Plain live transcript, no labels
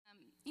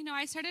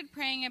I started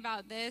praying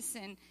about this,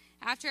 and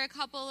after a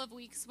couple of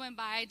weeks went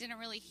by, I didn't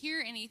really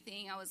hear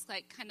anything. I was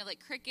kind of like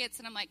crickets,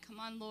 and I'm like, come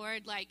on,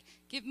 Lord,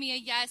 give me a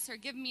yes or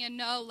give me a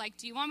no.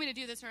 Do you want me to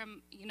do this, or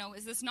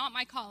is this not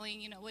my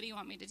calling? What do you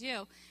want me to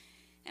do?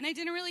 And I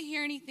didn't really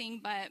hear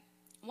anything, but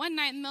one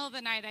night in the middle of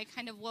the night, I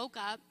kind of woke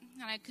up,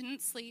 and I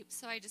couldn't sleep,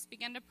 so I just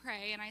began to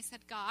pray, and I said,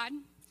 God,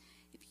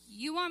 if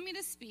you want me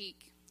to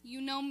speak,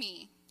 you know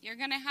me. You're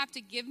going to have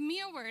to give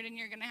me a word, and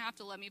you're going to have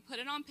to let me put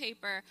it on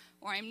paper,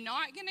 or I'm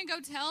not going to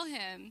go tell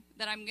him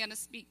that I'm going to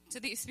speak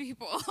to these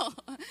people.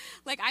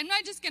 I'm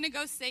not just going to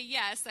go say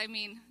yes.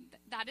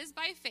 That is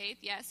by faith,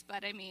 yes,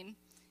 but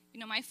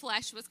my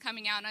flesh was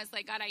coming out, and I was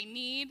like, God, I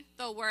need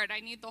the word. I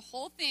need the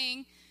whole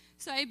thing.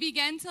 So I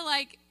began to,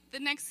 the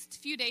next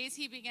few days,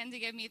 he began to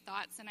give me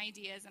thoughts and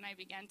ideas, and I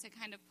began to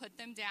kind of put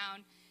them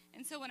down.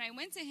 And so when I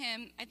went to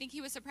him, I think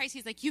he was surprised.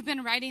 He's like, you've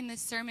been writing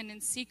this sermon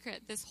in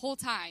secret this whole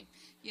time,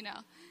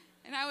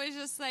 And I was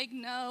just like,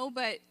 no,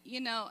 but,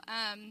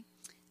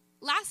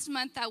 last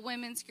month at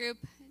women's group,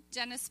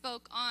 Jenna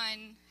spoke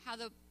on how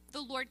the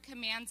Lord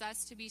commands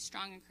us to be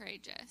strong and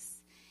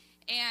courageous.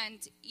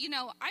 And,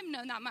 I've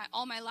known that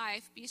all my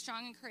life, be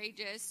strong and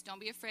courageous, don't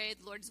be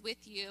afraid, the Lord's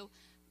with you.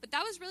 But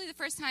that was really the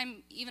first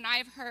time even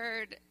I've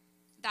heard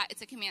that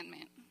it's a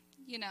commandment.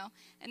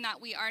 And that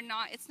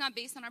it's not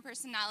based on our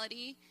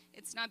personality.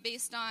 It's not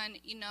based on,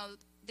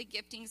 the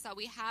giftings that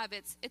we have.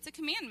 It's a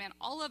commandment.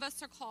 All of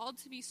us are called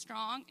to be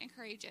strong and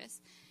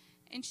courageous.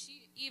 And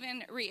she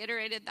even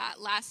reiterated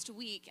that last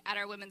week at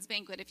our women's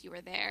banquet, if you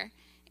were there.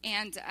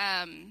 And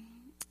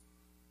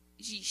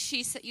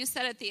you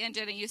said at the end,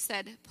 Jenna, you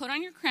said, put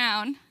on your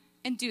crown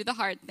and do the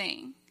hard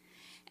thing.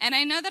 And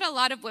I know that a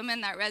lot of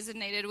women that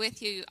resonated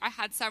with you, I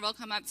had several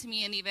come up to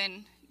me and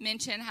even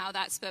mention how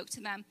that spoke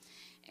to them.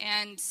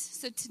 And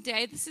so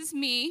today, this is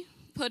me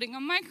putting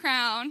on my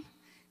crown,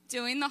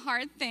 doing the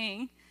hard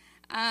thing.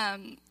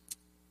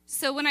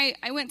 So when I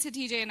went to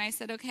TJ and I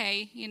said,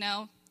 okay,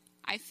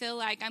 I feel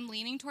like I'm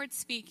leaning towards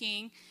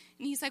speaking.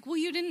 And he's like, well,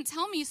 you didn't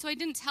tell me, so I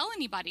didn't tell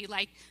anybody.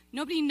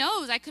 Nobody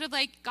knows. I could have,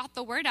 got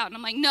the word out. And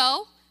I'm like,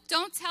 no,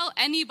 don't tell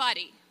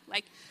anybody.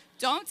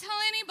 Don't tell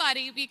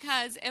anybody,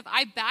 because if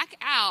I back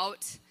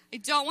out, I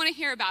don't want to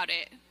hear about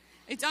it.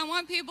 I don't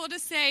want people to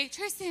say,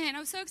 Tristan, I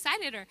was so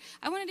excited, or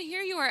I wanted to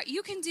hear you, or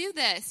you can do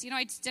this.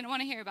 I just didn't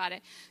want to hear about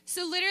it.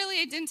 So literally,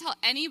 I didn't tell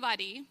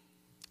anybody.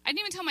 I didn't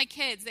even tell my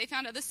kids. They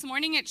found out this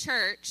morning at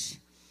church.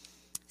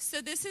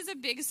 So this is a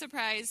big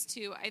surprise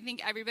to, I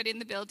think, everybody in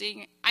the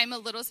building. I'm a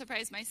little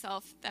surprised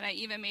myself that I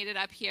even made it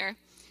up here.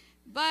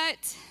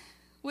 But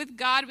with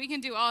God, we can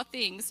do all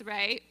things,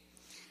 right?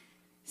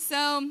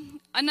 So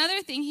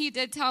another thing he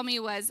did tell me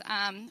was,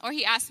 or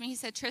he asked me, he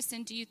said,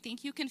 Tristan, do you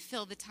think you can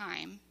fill the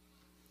time?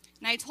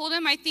 And I told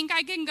him, I think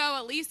I can go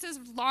at least as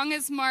long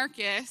as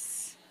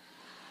Marcus.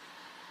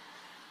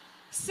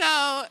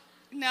 So,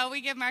 no,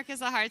 we give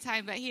Marcus a hard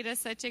time, but he does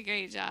such a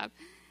great job.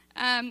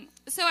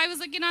 So I was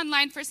looking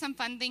online for some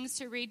fun things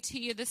to read to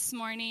you this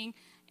morning,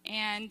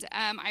 and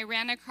I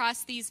ran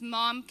across these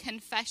mom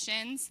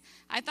confessions.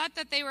 I thought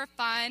that they were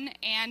fun,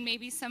 and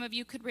maybe some of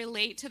you could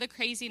relate to the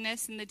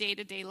craziness in the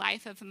day-to-day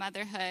life of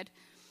motherhood.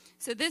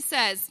 So this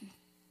says,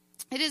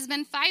 it has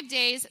been 5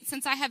 days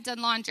since I have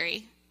done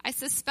laundry. I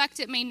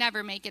suspect it may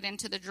never make it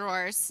into the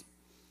drawers.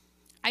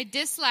 I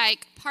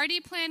dislike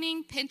party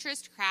planning,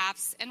 Pinterest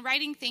crafts, and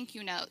writing thank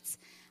you notes.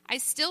 I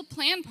still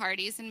plan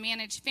parties and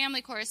manage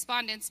family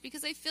correspondence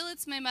because I feel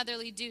it's my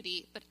motherly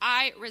duty, but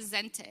I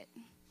resent it.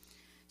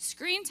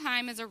 Screen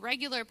time is a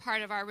regular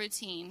part of our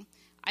routine.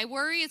 I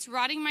worry it's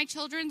rotting my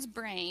children's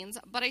brains,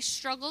 but I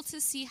struggle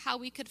to see how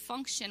we could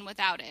function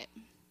without it.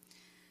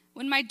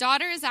 When my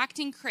daughter is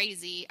acting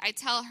crazy, I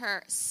tell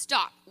her,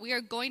 stop, we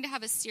are going to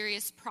have a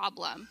serious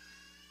problem.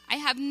 I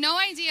have no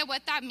idea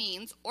what that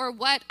means or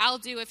what I'll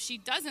do if she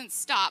doesn't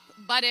stop,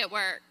 but it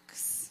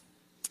works.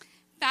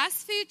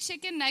 Fast food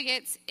chicken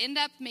nuggets end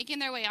up making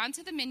their way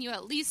onto the menu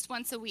at least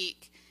once a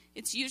week.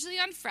 It's usually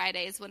on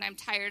Fridays when I'm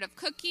tired of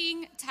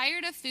cooking,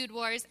 tired of food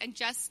wars, and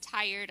just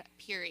tired,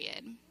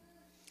 period.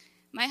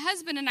 My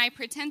husband and I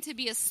pretend to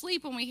be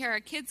asleep when we hear our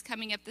kids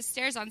coming up the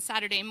stairs on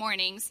Saturday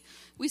mornings.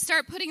 We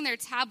start putting their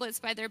tablets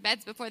by their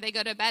beds before they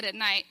go to bed at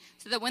night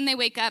so that when they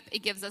wake up,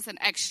 it gives us an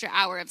extra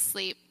hour of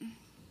sleep.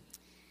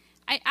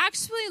 I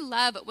actually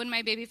love when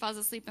my baby falls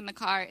asleep in the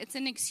car. It's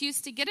an excuse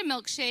to get a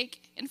milkshake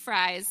and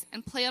fries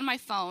and play on my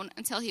phone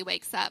until he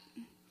wakes up.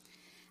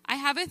 I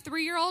have a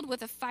 3-year-old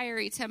with a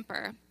fiery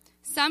temper.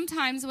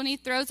 Sometimes when he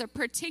throws a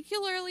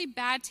particularly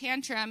bad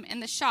tantrum in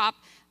the shop,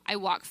 I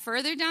walk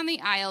further down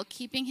the aisle,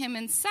 keeping him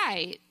in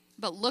sight,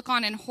 but look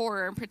on in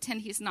horror and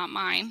pretend he's not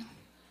mine.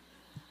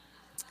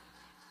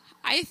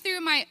 I threw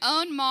my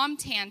own mom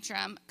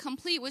tantrum,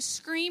 complete with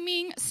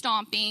screaming,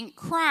 stomping,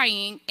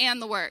 crying,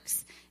 and the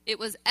works. It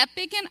was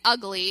epic and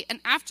ugly, and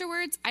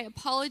afterwards I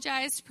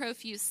apologized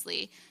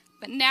profusely.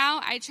 But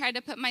now I try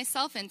to put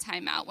myself in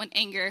timeout when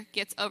anger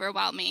gets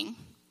overwhelming.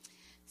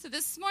 So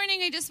this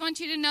morning I just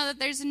want you to know that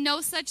there's no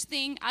such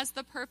thing as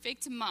the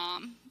perfect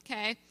mom,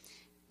 okay?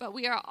 but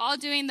we are all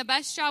doing the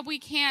best job we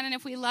can, and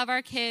if we love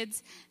our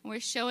kids and we're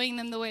showing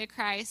them the way of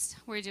Christ,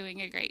 we're doing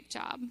a great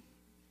job.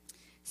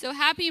 So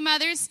happy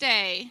Mother's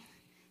Day.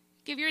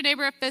 Give your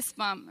neighbor a fist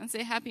bump and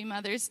say Happy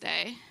Mother's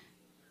Day.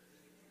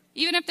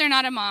 Even if they're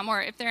not a mom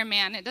or if they're a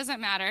man, it doesn't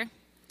matter.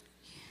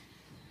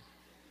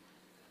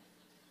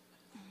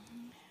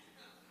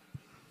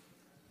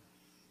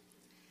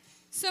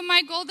 So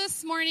my goal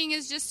this morning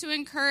is just to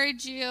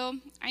encourage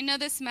you. I know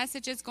this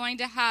message is going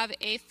to have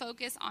a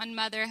focus on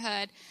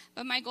motherhood,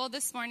 but my goal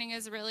this morning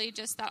is really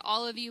just that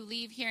all of you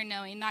leave here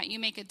knowing that you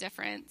make a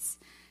difference.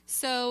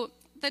 So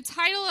the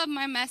title of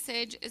my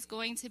message is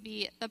going to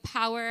be The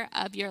Power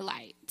of Your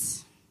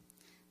Light.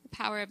 The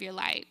Power of Your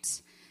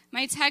Light.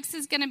 My text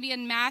is going to be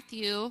in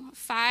Matthew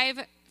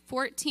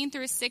 5:14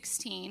 through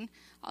 16,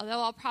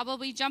 although I'll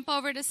probably jump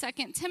over to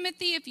 2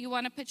 Timothy if you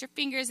want to put your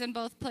fingers in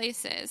both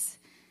places.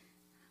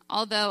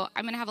 Although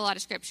I'm going to have a lot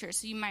of scripture,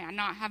 so you might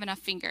not have enough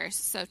fingers,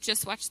 so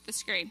just watch the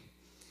screen.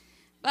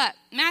 But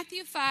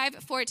Matthew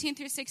 5:14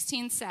 through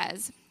 16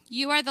 says,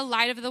 "You are the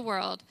light of the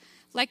world,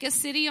 like a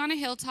city on a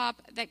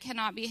hilltop that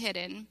cannot be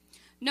hidden.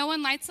 No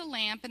one lights a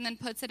lamp and then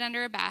puts it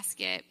under a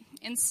basket.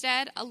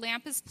 Instead, a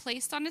lamp is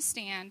placed on a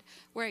stand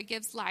where it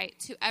gives light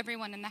to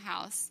everyone in the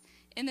house.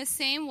 In the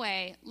same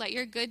way, let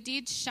your good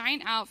deeds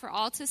shine out for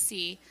all to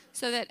see,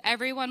 so that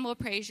everyone will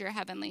praise your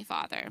heavenly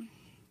Father."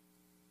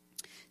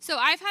 So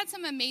I've had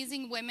some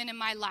amazing women in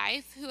my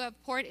life who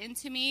have poured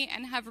into me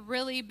and have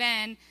really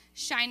been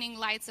shining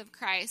lights of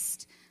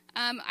Christ.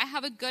 I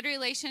have a good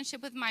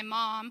relationship with my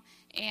mom,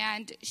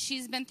 and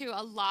she's been through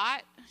a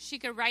lot. She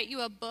could write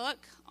you a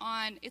book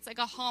on, it's like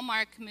a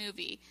Hallmark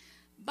movie.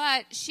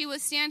 But she will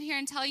stand here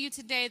and tell you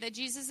today that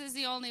Jesus is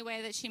the only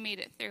way that she made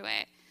it through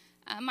it.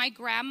 My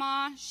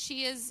grandma,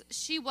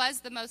 she was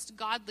the most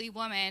godly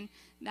woman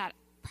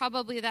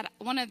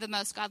one of the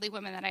most godly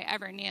women that I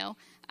ever knew.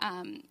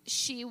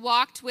 She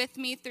walked with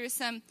me through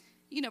some,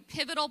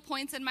 pivotal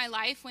points in my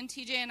life when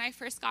TJ and I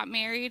first got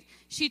married.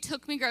 She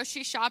took me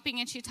grocery shopping,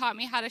 and she taught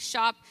me how to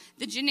shop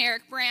the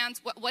generic brands.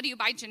 What do you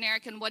buy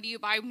generic, and what do you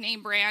buy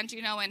name brand,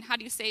 and how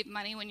do you save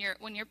money when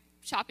you're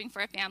shopping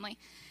for a family.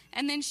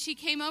 And then she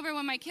came over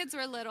when my kids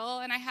were little,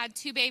 and I had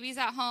 2 babies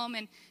at home,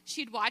 and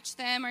she'd watch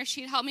them, or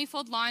she'd help me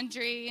fold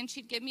laundry, and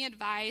she'd give me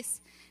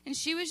advice. And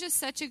she was just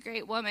such a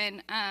great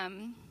woman.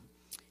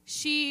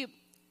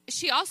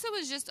 She also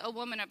was just a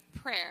woman of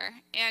prayer,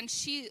 and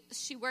she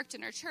worked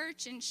in her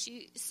church, and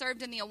she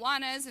served in the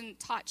Awanas and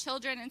taught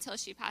children until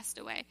she passed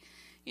away.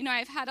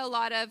 I've had a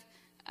lot of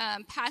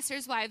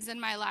pastors' wives in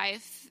my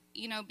life,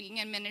 being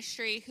in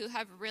ministry, who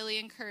have really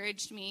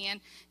encouraged me and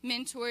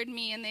mentored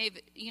me, and they've,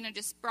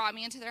 just brought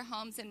me into their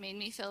homes and made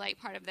me feel like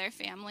part of their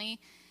family.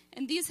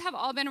 And these have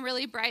all been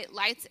really bright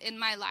lights in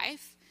my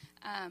life.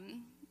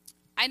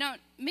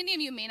 Many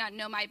of you may not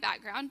know my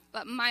background,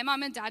 but my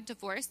mom and dad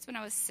divorced when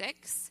I was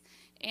 6.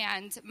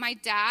 And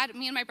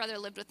me and my brother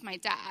lived with my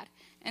dad.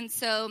 And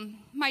so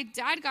my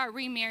dad got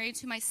remarried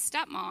to my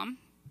stepmom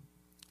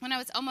when I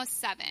was almost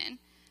 7.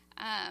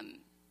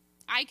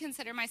 I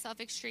consider myself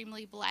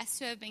extremely blessed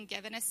to have been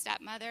given a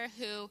stepmother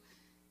who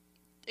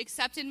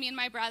accepted me and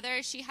my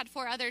brother. She had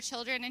 4 other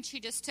children, and she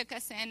just took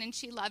us in, and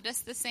she loved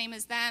us the same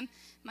as them.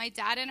 My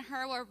dad and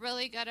her were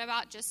really good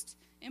about just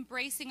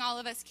embracing all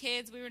of us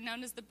kids. We were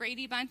known as the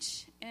Brady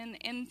Bunch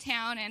in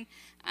town,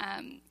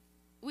 and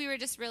we were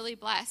just really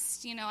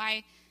blessed.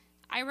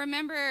 I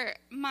remember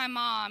my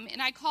mom,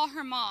 and I call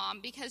her mom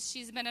because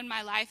she's been in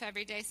my life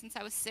every day since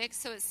I was 6,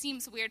 so it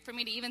seems weird for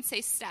me to even say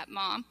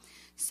stepmom.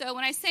 So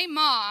when I say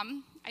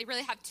mom, I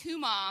really have 2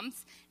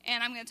 moms,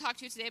 and I'm going to talk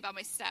to you today about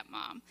my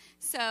stepmom.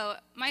 So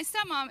my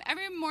stepmom,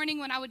 every morning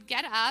when I would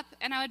get up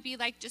and I would be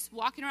like just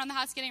walking around the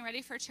house getting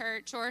ready for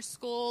church or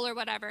school or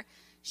whatever,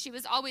 she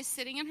was always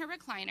sitting in her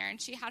recliner, and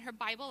she had her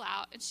Bible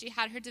out, and she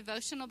had her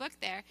devotional book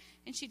there,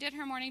 and she did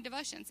her morning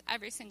devotions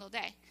every single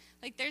day.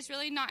 Like, there's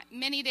really not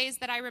many days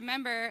that I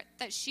remember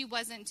that she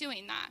wasn't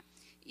doing that.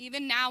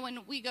 Even now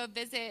when we go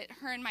visit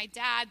her and my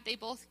dad, they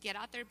both get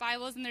out their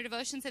Bibles and their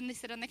devotions, and they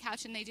sit on the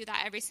couch, and they do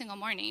that every single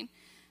morning.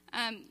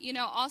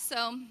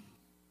 Also,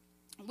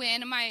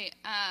 when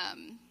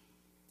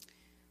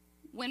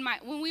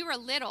when we were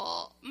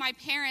little, my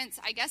parents,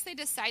 I guess they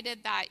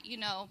decided that,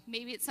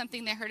 maybe it's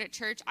something they heard at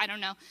church, I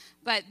don't know,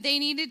 but they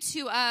needed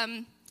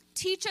to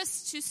teach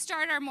us to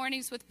start our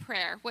mornings with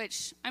prayer,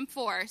 which I'm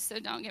for, so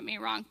don't get me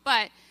wrong,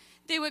 but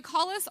they would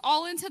call us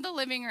all into the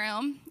living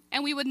room,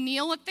 and we would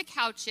kneel at the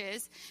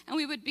couches, and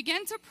we would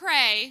begin to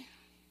pray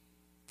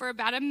for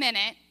about a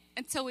minute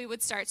until we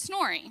would start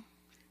snoring,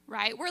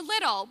 right? We're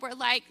little. We're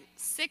like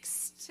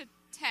 6 to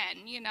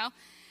 10,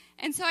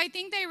 And so I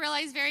think they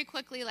realized very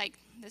quickly,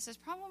 this is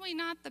probably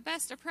not the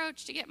best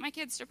approach to get my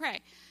kids to pray.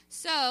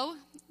 So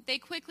they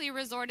quickly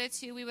resorted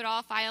to, we would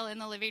all file in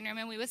the living room,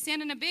 and we would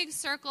stand in a big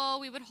circle,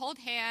 we would hold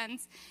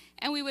hands,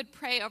 and we would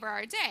pray over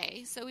our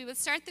day. So we would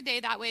start the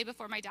day that way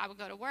before my dad would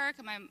go to work,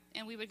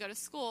 and we would go to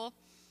school.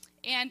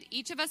 And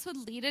each of us would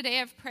lead a day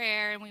of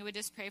prayer, and we would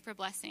just pray for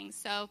blessings.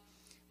 So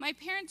my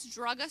parents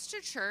drug us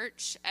to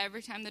church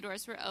every time the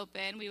doors were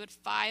open. We would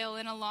file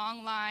in a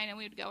long line, and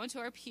we would go into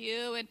our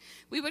pew, and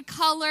we would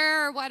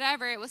color or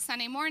whatever. It was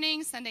Sunday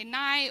morning, Sunday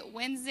night,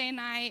 Wednesday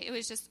night. It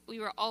was just, we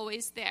were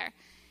always there.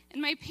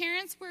 And my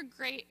parents were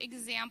great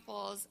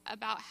examples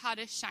about how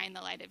to shine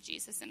the light of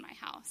Jesus in my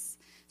house.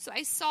 So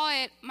I saw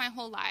it my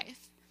whole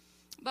life.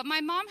 But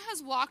my mom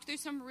has walked through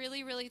some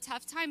really, really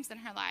tough times in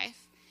her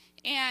life.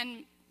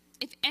 And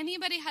if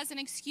anybody has an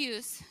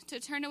excuse to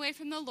turn away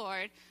from the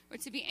Lord or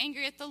to be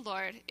angry at the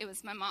Lord, it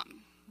was my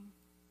mom.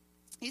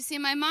 You see,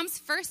 my mom's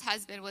first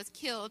husband was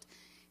killed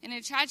in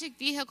a tragic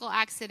vehicle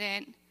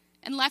accident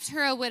and left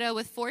her a widow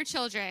with 4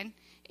 children,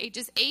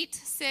 ages 8,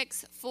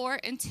 6, 4,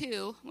 and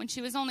 2, when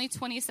she was only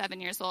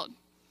 27 years old.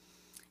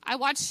 I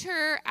watched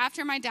her,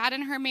 after my dad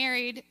and her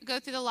married,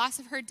 go through the loss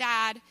of her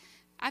dad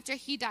after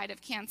he died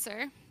of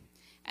cancer.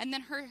 And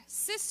then her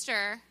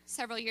sister,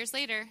 several years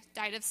later,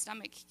 died of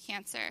stomach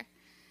cancer.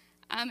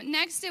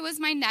 Next, it was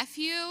my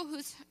nephew,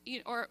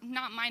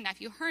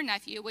 her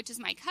nephew, which is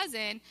my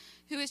cousin,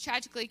 who was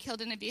tragically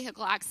killed in a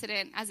vehicle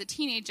accident as a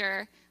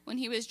teenager when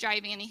he was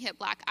driving and he hit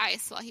black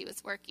ice while he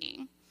was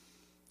working.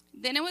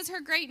 Then it was her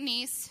great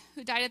niece,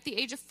 who died at the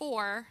age of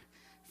 4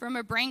 from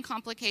a brain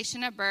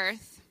complication at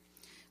birth.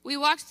 We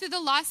walked through the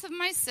loss of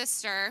my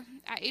sister.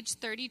 At age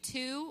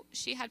 32,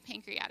 she had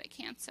pancreatic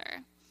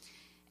cancer.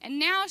 And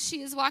now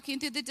she is walking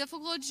through the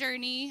difficult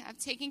journey of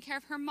taking care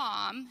of her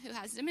mom, who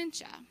has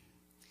dementia.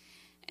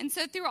 And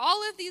so through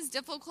all of these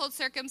difficult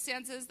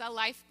circumstances that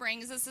life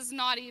brings, this is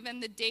not even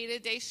the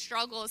day-to-day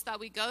struggles that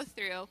we go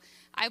through,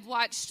 I've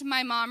watched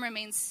my mom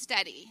remain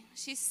steady.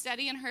 She's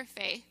steady in her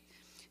faith.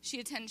 She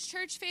attends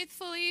church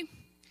faithfully.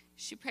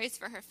 She prays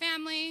for her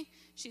family.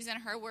 She's in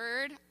her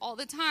word all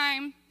the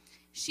time.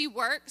 She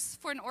works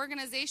for an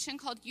organization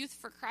called Youth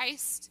for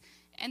Christ,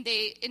 and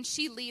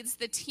she leads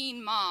the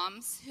teen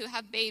moms who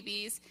have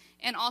babies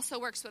and also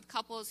works with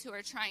couples who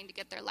are trying to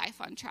get their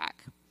life on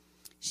track.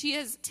 She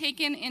has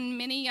taken in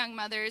many young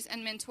mothers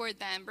and mentored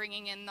them,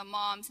 bringing in the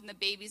moms and the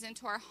babies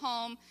into our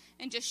home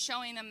and just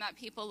showing them that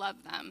people love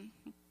them.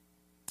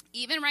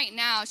 Even right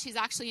now, she's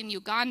actually in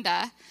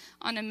Uganda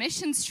on a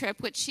missions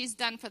trip, which she's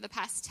done for the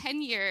past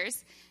 10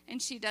 years,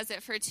 and she does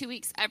it for 2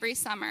 weeks every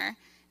summer.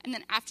 And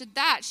then after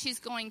that, she's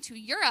going to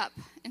Europe,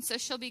 and so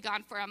she'll be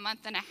gone for a month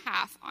and a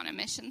half on a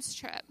missions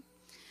trip.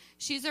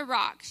 She's a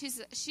rock.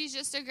 She's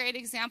just a great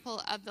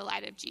example of the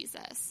light of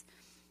Jesus.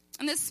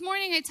 And this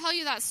morning, I tell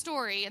you that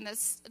story, and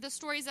the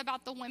story is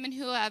about the women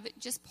who have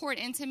just poured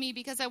into me,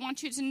 because I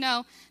want you to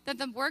know that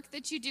the work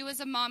that you do as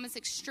a mom is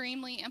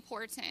extremely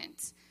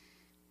important.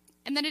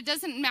 And that it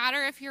doesn't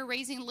matter if you're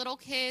raising little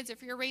kids,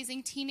 if you're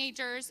raising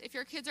teenagers, if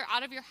your kids are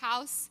out of your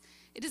house.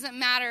 It doesn't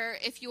matter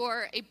if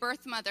you're a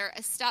birth mother,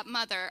 a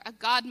stepmother, a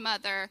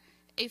godmother,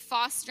 a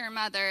foster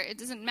mother. It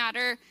doesn't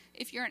matter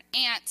if you're an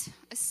aunt,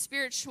 a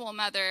spiritual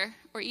mother,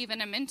 or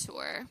even a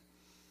mentor.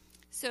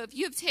 So if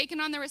you have taken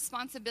on the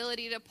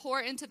responsibility to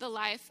pour into the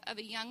life of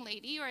a young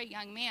lady or a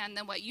young man,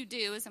 then what you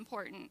do is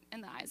important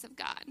in the eyes of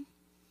God.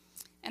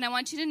 And I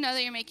want you to know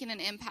that you're making an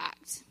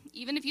impact.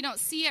 Even if you don't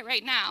see it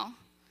right now,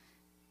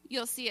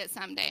 you'll see it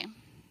someday.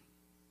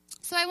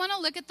 So I want to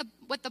look at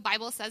what the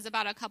Bible says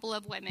about a couple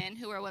of women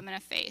who are women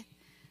of faith.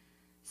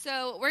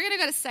 So we're going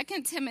to go to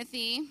 2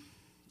 Timothy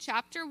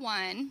chapter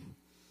 1,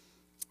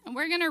 and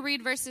we're going to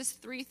read verses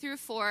 3 through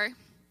 4.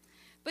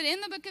 But in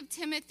the book of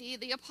Timothy,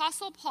 the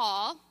Apostle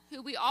Paul,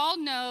 who we all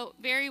know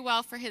very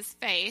well for his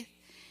faith,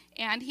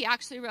 and he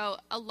actually wrote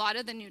a lot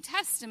of the New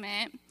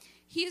Testament,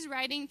 he's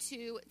writing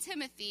to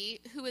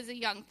Timothy, who is a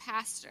young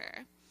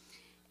pastor.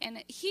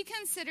 And he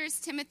considers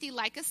Timothy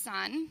like a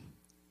son.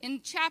 In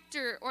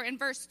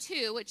verse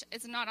 2, which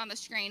is not on the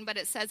screen, but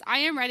it says, I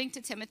am writing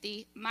to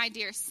Timothy, my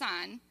dear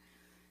son.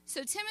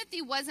 So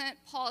Timothy wasn't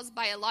Paul's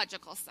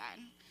biological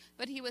son,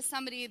 but he was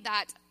somebody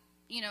that,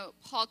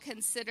 Paul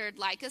considered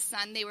like a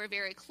son. They were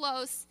very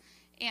close,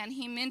 and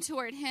he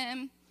mentored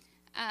him.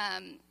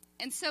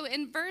 And so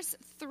in verse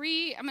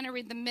 3, I'm going to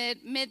read the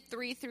mid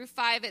 3 through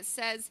 5. It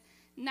says,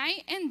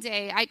 night and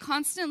day I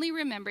constantly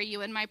remember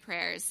you in my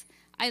prayers.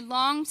 I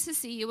long to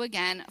see you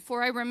again,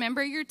 for I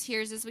remember your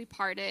tears as we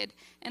parted,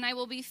 and I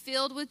will be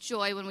filled with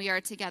joy when we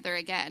are together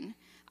again.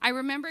 I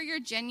remember your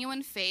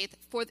genuine faith,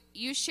 for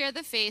you share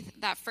the faith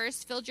that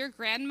first filled your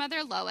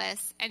grandmother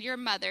Lois and your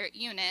mother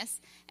Eunice,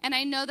 and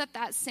I know that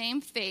that same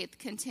faith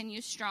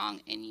continues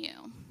strong in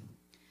you.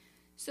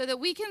 So that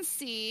we can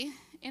see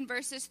in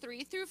verses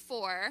 3 through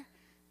 4,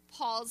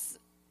 Paul's,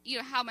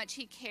 how much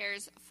he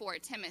cares for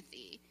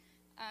Timothy.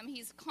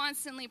 He's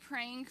constantly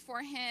praying for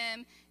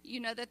him. You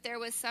know that there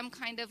was some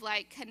kind of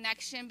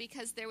connection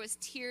because there was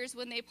tears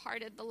when they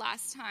parted the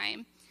last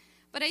time.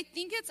 But I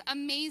think it's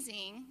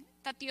amazing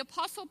that the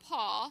Apostle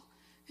Paul,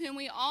 whom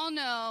we all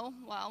know,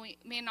 well, we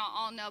may not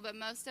all know, but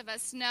most of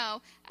us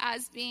know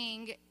as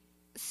being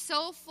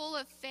so full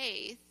of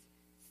faith,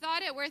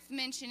 thought it worth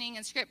mentioning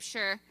in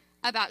Scripture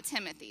about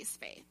Timothy's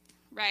faith,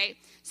 right?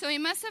 So he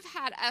must have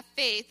had a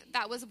faith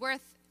that was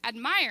worth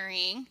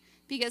admiring,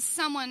 because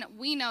someone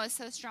we know is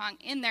so strong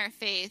in their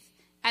faith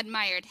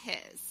admired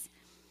his.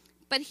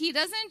 But he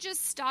doesn't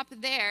just stop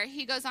there.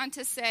 He goes on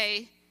to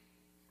say,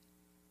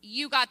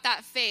 you got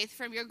that faith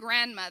from your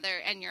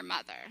grandmother and your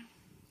mother.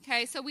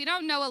 Okay, so we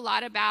don't know a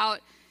lot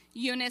about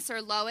Eunice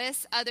or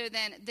Lois other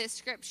than this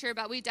scripture,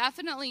 but we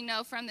definitely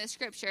know from this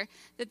scripture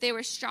that they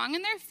were strong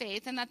in their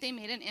faith and that they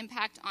made an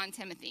impact on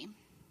Timothy.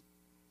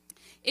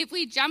 If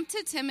we jump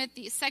to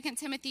 2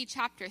 Timothy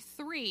chapter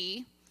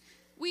 3,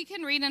 we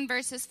can read in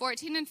verses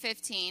 14 and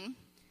 15.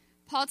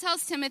 Paul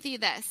tells Timothy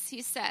this.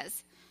 He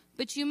says,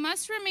 "But you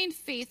must remain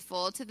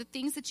faithful to the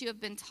things that you have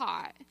been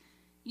taught.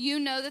 You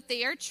know that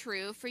they are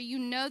true, for you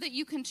know that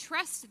you can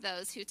trust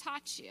those who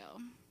taught you.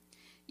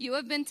 You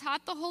have been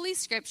taught the Holy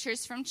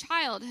Scriptures from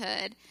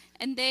childhood,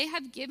 and they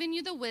have given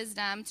you the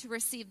wisdom to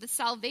receive the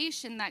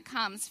salvation that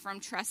comes from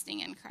trusting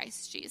in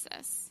Christ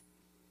Jesus."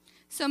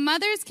 So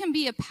mothers can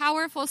be a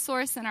powerful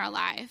source in our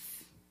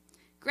life.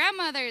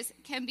 Grandmothers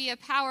can be a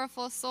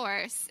powerful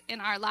source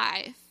in our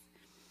life.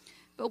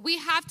 But we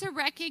have to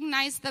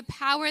recognize the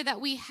power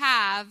that we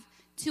have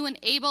to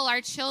enable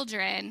our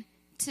children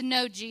to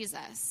know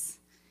Jesus.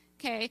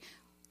 Okay?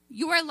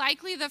 You are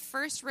likely the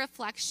first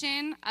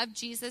reflection of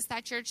Jesus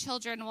that your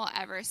children will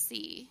ever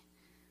see.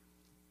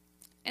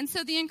 And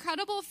so the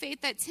incredible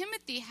faith that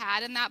Timothy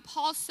had and that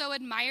Paul so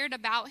admired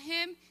about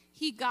him,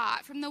 he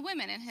got from the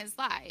women in his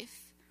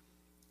life.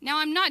 Now,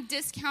 I'm not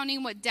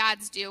discounting what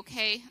dads do,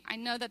 okay? I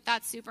know that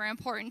that's super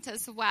important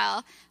as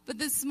well. But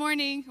this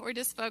morning, we're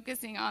just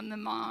focusing on the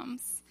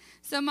moms.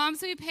 So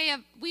moms,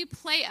 we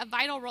play a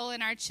vital role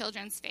in our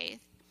children's faith.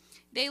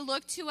 They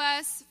look to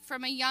us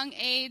from a young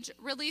age,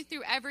 really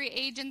through every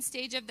age and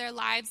stage of their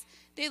lives.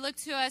 They look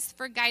to us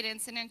for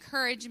guidance and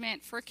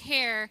encouragement, for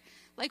care.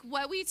 Like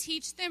what we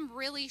teach them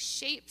really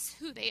shapes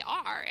who they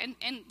are and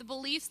the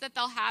beliefs that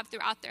they'll have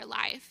throughout their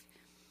life.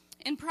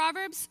 In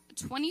Proverbs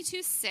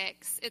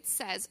 22:6, it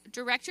says,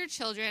 "Direct your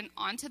children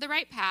onto the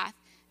right path,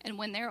 and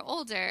when they're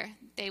older,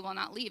 they will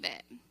not leave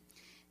it."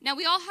 Now,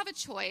 we all have a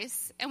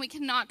choice, and we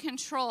cannot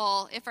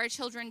control if our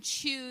children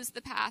choose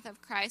the path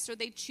of Christ or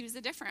they choose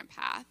a different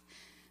path.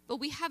 But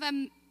we have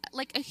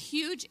a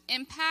huge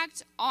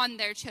impact on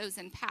their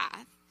chosen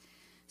path.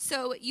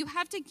 So you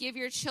have to give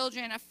your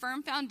children a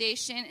firm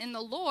foundation in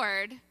the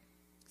Lord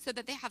so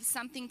that they have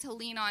something to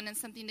lean on and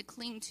something to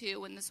cling to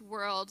when this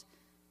world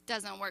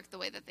doesn't work the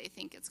way that they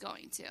think it's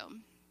going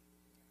to.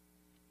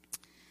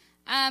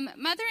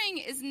 Mothering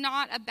is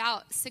not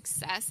about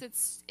success.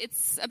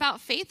 It's about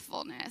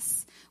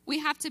faithfulness. We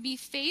have to be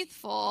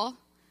faithful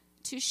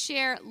to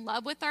share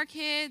love with our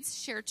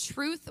kids, share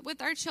truth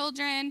with our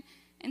children,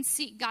 and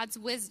seek God's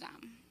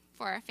wisdom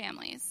for our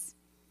families.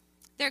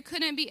 There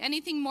couldn't be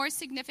anything more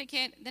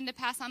significant than to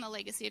pass on the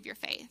legacy of your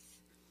faith.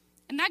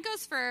 And that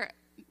goes for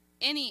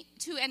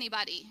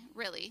anybody,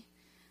 really.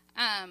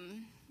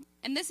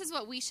 And this is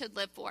what we should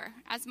live for.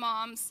 As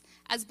moms,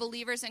 as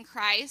believers in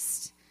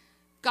Christ,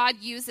 God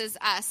uses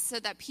us so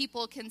that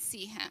people can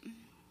see him.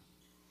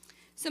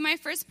 So my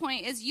first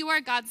point is you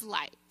are God's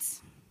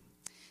light.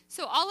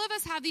 So all of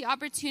us have the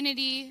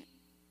opportunity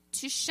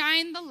to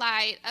shine the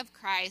light of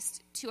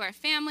Christ to our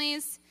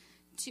families,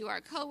 to our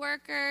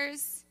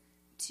coworkers,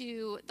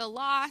 to the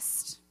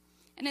lost.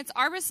 And it's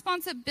our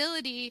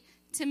responsibility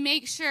to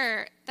make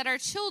sure that our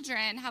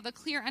children have a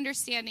clear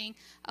understanding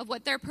of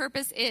what their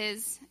purpose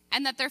is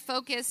and that they're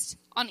focused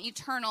on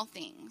eternal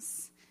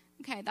things.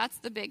 Okay, that's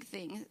the big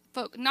thing.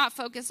 Not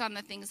focused on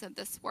the things of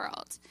this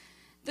world.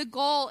 The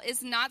goal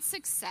is not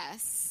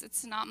success.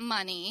 It's not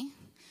money.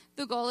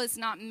 The goal is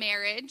not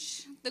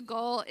marriage. The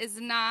goal is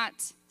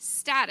not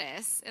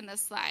status in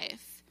this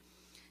life.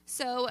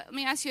 So let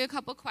me ask you a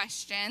couple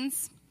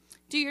questions.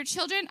 Do your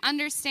children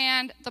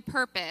understand the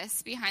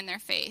purpose behind their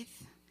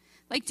faith?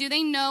 Like, do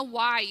they know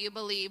why you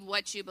believe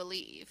what you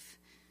believe?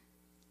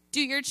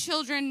 Do your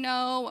children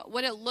know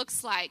what it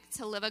looks like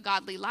to live a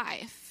godly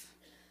life?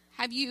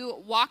 Have you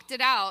walked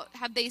it out?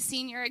 Have they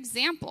seen your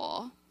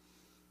example?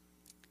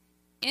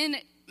 In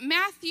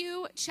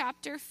Matthew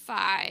chapter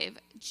 5,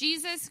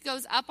 Jesus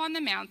goes up on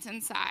the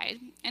mountainside,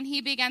 and he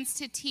begins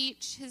to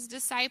teach his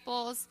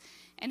disciples,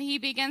 and he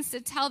begins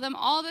to tell them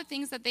all the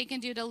things that they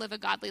can do to live a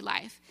godly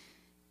life.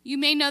 You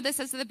may know this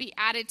as the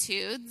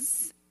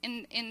Beatitudes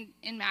in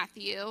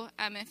Matthew,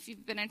 if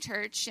you've been in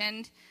church,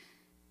 and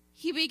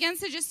he begins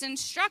to just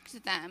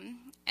instruct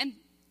them. And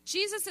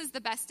Jesus is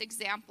the best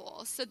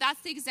example. So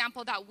that's the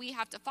example that we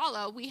have to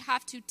follow. We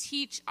have to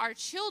teach our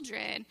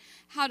children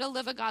how to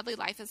live a godly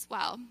life as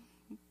well.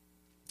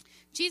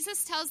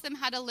 Jesus tells them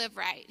how to live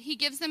right. He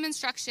gives them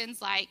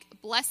instructions like,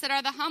 "Blessed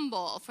are the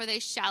humble, for they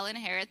shall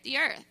inherit the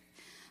earth.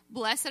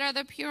 Blessed are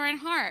the pure in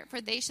heart,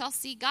 for they shall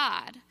see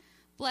God.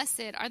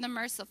 Blessed are the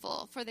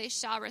merciful, for they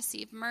shall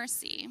receive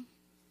mercy."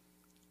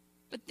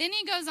 But then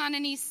he goes on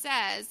and he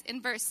says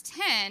in verse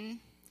 10,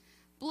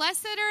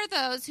 "Blessed are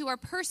those who are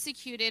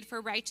persecuted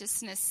for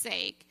righteousness'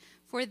 sake,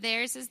 for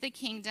theirs is the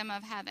kingdom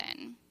of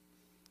heaven."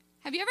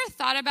 Have you ever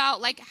thought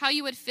about how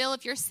you would feel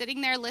if you're sitting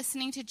there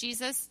listening to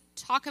Jesus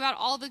talk about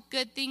all the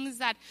good things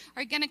that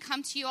are going to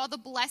come to you, all the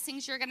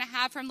blessings you're going to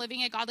have from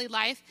living a godly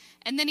life,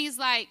 and then he's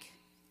like,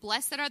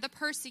 "Blessed are the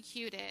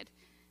persecuted"?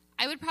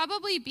 I would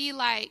probably be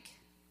like,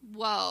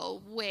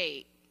 whoa,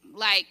 wait,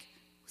 like,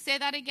 say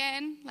that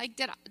again. Like,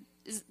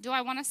 do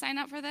I want to sign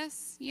up for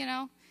this?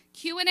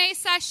 Q&A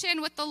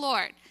session with the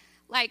Lord.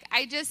 Like,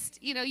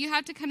 you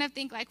have to kind of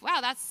think like,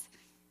 wow,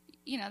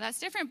 that's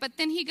different. But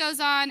then he goes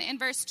on in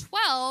verse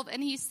 12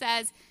 and he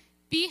says,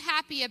 be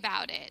happy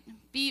about it.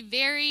 Be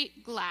very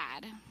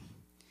glad.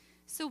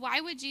 So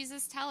why would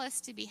Jesus tell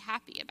us to be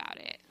happy about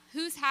it?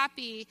 Who's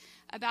happy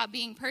about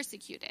being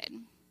persecuted?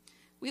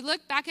 We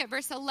look back at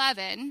verse 11,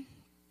 and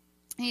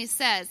he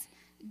says,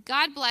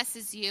 God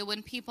blesses you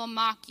when people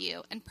mock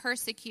you and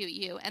persecute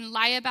you and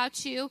lie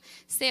about you,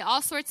 say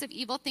all sorts of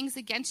evil things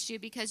against you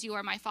because you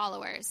are my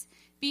followers.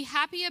 Be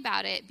happy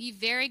about it. Be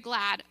very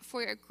glad,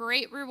 for a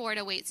great reward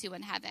awaits you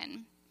in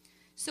heaven.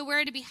 So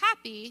we're to be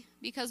happy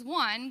because,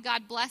 1,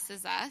 God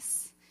blesses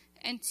us,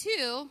 and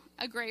 2,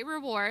 a great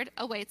reward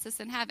awaits us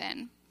in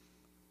heaven.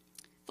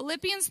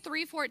 Philippians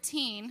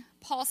 3:14,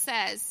 Paul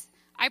says,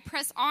 I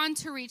press on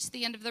to reach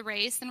the end of the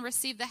race and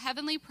receive the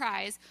heavenly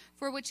prize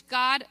for which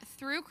God,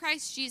 through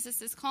Christ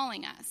Jesus, is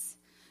calling us.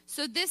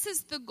 So this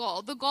is the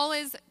goal. The goal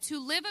is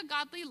to live a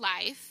godly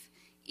life,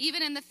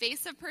 even in the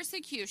face of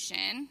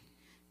persecution,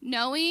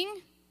 knowing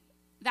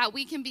that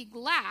we can be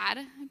glad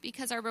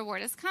because our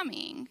reward is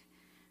coming.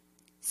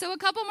 So a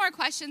couple more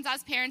questions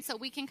as parents that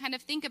we can kind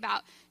of think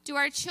about. Do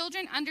our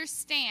children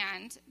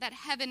understand that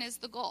heaven is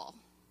the goal?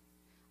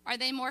 Are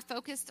they more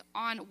focused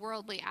on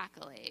worldly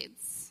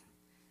accolades?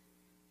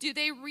 Do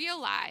they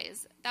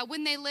realize that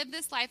when they live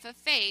this life of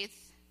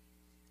faith,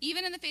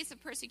 even in the face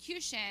of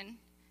persecution,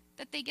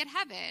 that they get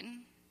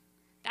heaven?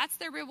 That's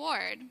their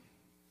reward.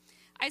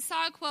 I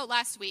saw a quote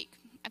last week.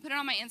 I put it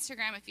on my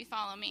Instagram if you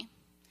follow me.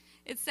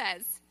 It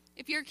says,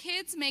 if your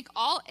kids make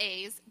all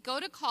A's, go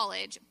to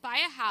college, buy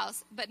a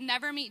house, but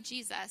never meet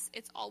Jesus,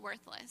 it's all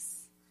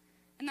worthless.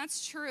 And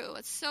that's true.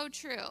 It's so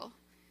true.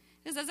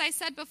 Because as I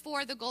said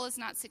before, the goal is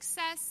not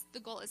success. The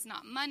goal is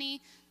not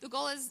money. The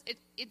goal is,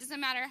 it doesn't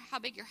matter how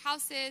big your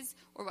house is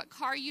or what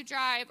car you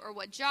drive or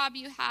what job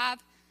you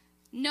have.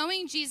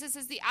 Knowing Jesus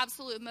is the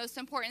absolute most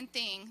important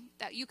thing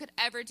that you could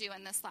ever do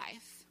in this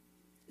life.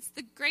 It's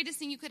the greatest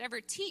thing you could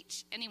ever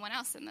teach anyone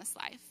else in this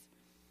life.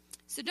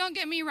 So don't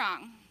get me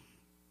wrong.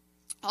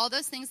 All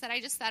those things that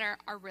I just said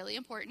are really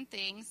important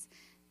things.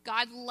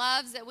 God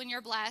loves it when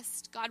you're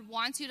blessed. God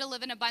wants you to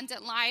live an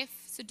abundant life.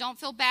 So don't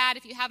feel bad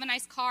if you have a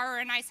nice car or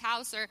a nice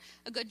house or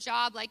a good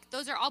job. Like,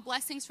 those are all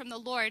blessings from the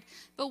Lord.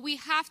 But we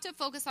have to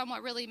focus on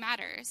what really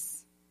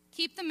matters.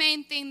 Keep the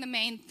main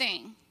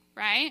thing,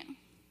 right?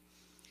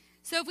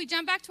 So if we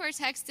jump back to our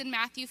text in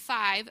Matthew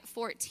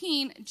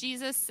 5:14,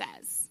 Jesus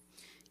says,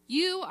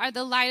 you are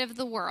the light of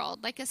the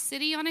world, like a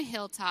city on a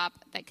hilltop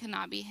that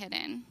cannot be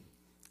hidden.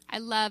 I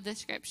love the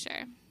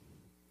scripture.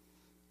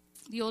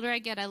 The older I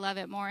get, I love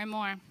it more and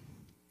more.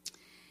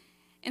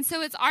 And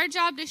so it's our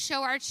job to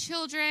show our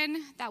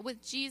children that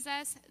with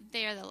Jesus,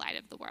 they are the light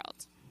of the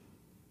world.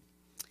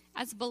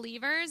 As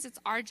believers, it's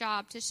our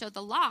job to show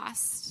the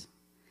lost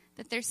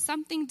that there's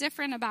something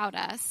different about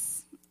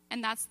us,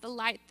 and that's the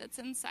light that's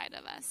inside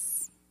of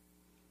us.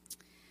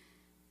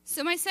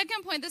 So my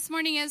second point this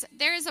morning is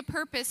there is a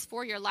purpose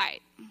for your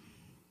light.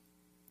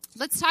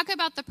 Let's talk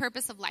about the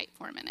purpose of light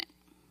for a minute.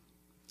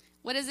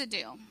 What does it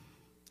do?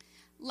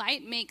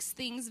 Light makes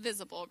things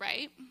visible,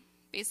 right?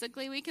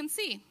 Basically, we can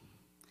see.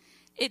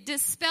 It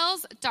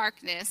dispels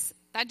darkness.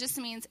 That just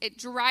means it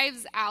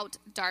drives out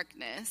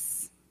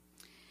darkness.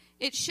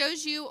 It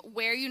shows you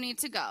where you need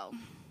to go.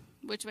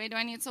 Which way do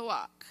I need to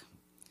walk?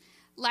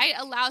 Light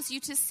allows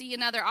you to see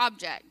another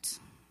object.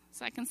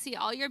 So I can see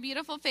all your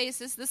beautiful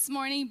faces this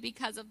morning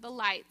because of the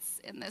lights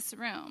in this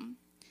room.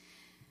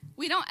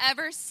 We don't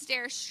ever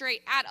stare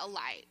straight at a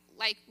light.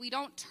 Like, we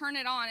don't turn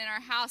it on in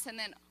our house and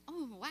then,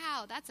 oh,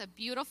 wow, that's a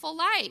beautiful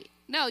light.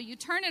 No, you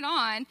turn it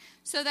on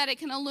so that it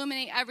can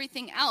illuminate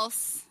everything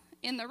else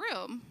in the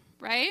room,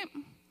 right?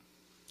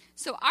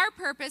 So our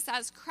purpose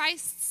as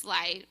Christ's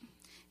light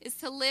is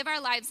to live our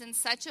lives in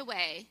such a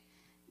way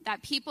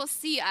that people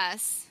see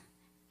us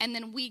and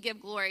then we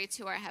give glory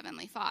to our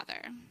Heavenly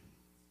Father.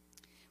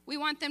 We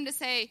want them to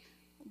say,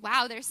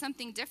 wow, there's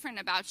something different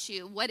about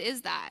you. What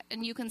is that?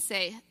 And you can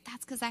say,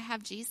 that's because I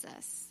have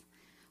Jesus.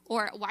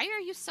 Or, why are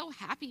you so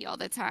happy all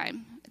the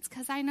time? It's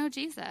because I know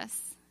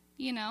Jesus.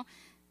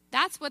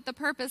 That's what the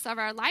purpose of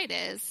our light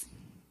is.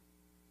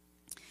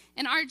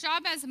 And our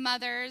job as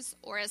mothers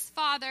or as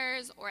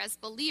fathers or as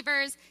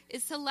believers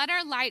is to let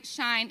our light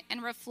shine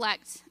and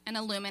reflect and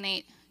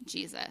illuminate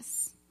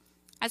Jesus.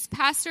 As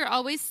Pastor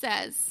always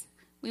says,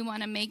 we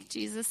want to make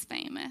Jesus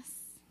famous.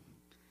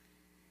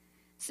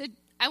 So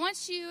I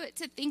want you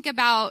to think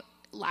about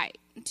light.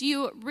 Do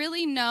you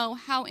really know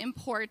how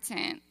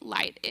important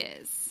light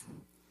is?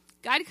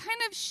 God kind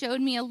of showed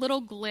me a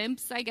little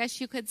glimpse, I guess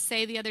you could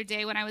say, the other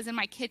day when I was in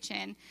my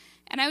kitchen.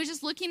 And I was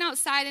just looking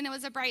outside, and it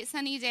was a bright,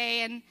 sunny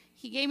day, and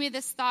he gave me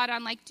this thought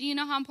on, like, do you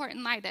know how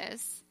important light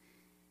is?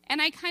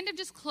 And I kind of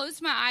just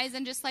closed my eyes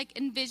and just, like,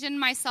 envisioned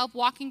myself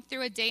walking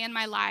through a day in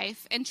my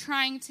life and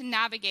trying to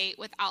navigate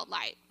without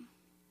light.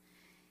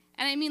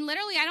 And I mean,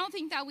 literally, I don't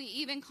think that we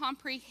even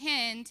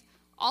comprehend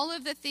all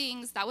of the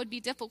things that would be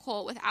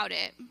difficult without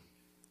it.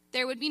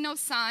 There would be no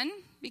sun,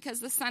 because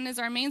the sun is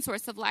our main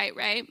source of light,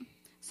 right?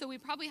 So we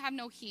probably have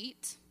no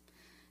heat.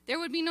 There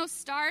would be no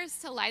stars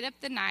to light up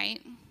the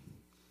night.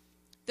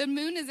 The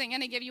moon isn't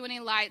going to give you any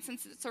light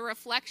since it's a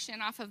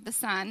reflection off of the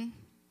sun.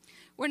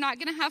 We're not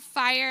going to have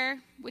fire,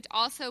 which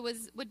also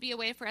would be a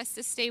way for us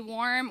to stay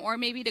warm or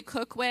maybe to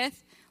cook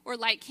with or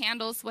light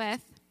candles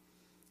with.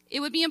 It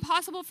would be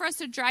impossible for us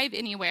to drive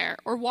anywhere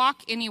or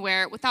walk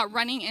anywhere without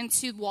running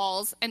into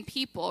walls and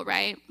people,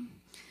 right?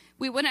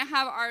 We wouldn't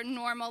have our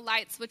normal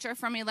lights, which are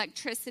from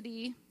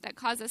electricity, that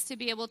cause us to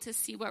be able to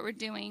see what we're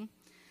doing.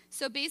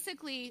 So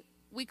basically,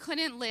 we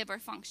couldn't live or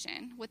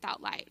function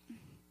without light.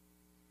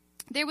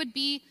 There would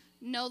be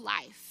no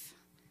life.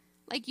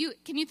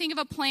 Can you think of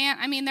a plant?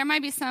 I mean, there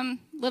might be some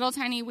little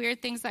tiny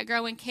weird things that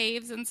grow in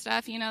caves and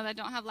stuff, that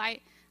don't have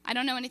light. I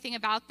don't know anything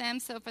about them,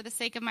 so for the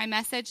sake of my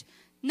message,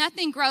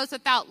 nothing grows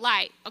without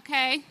light,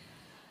 okay?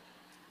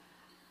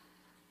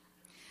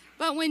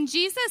 But when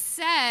Jesus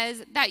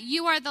says that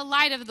you are the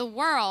light of the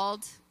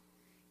world,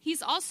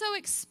 he's also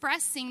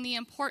expressing the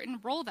important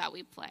role that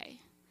we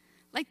play.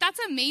 That's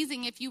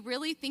amazing if you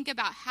really think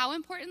about how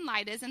important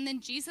light is, and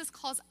then Jesus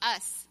calls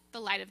us the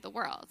light of the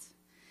world.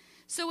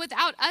 So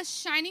without us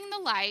shining the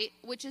light,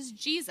 which is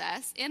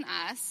Jesus in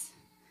us,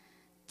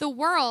 the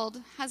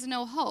world has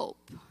no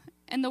hope,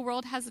 and the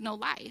world has no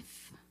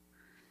life.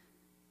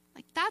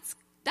 That's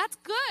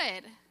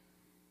good.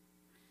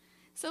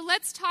 So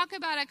let's talk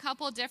about a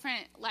couple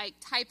different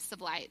types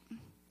of light.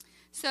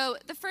 So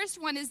the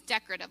first one is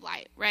decorative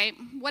light, right?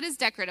 What is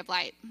decorative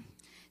light?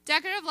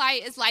 Decorative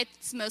light is light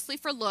that's mostly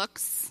for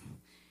looks.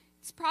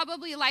 It's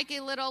probably like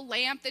a little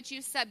lamp that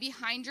you set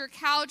behind your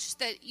couch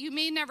that you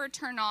may never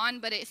turn on,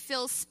 but it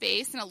fills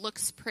space and it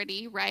looks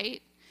pretty,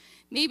 right?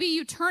 Maybe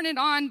you turn it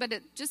on, but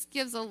it just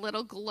gives a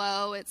little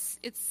glow. It's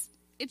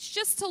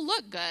just to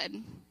look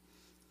good.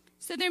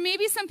 So there may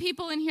be some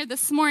people in here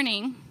this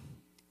morning.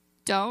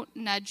 Don't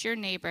nudge your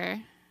neighbor.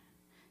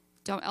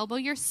 Don't elbow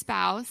your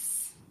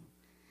spouse.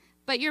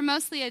 But you're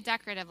mostly a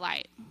decorative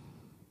light.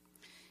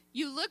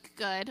 You look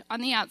good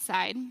on the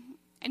outside,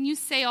 and you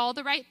say all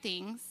the right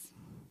things.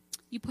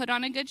 You put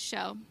on a good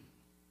show.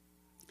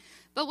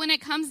 But when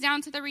it comes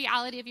down to the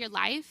reality of your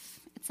life,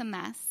 it's a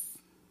mess.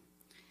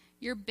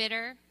 You're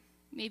bitter,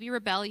 maybe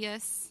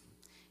rebellious.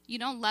 You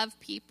don't love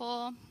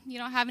people. You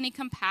don't have any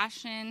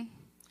compassion.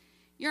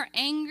 You're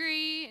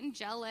angry and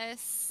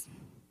jealous.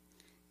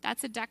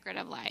 That's a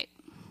decorative light.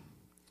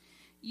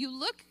 You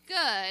look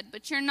good,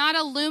 but you're not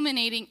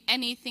illuminating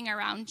anything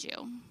around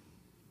you.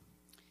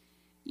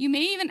 You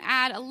may even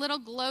add a little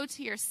glow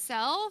to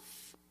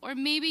yourself, or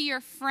maybe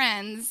your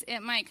friends,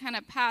 it might kind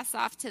of pass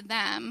off to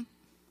them.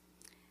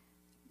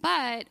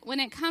 But when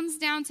it comes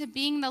down to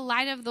being the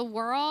light of the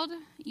world,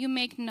 you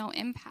make no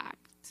impact.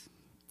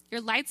 Your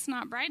light's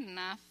not bright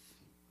enough.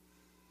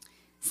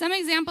 Some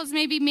examples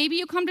maybe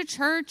you come to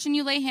church and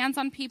you lay hands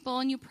on people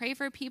and you pray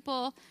for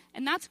people,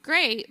 and that's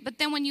great. But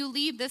then when you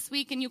leave this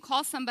week and you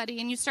call somebody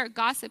and you start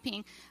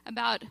gossiping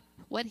about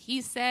what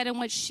he said and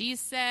what she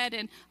said,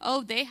 and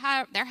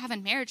they're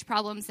having marriage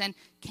problems, and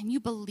can you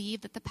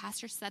believe that the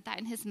pastor said that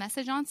in his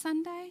message on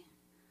Sunday?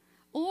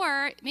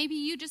 Or maybe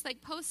you just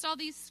post all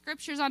these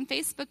scriptures on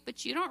Facebook,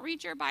 but you don't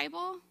read your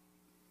Bible.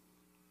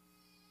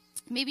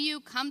 Maybe you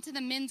come to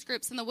the men's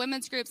groups and the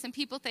women's groups and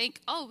people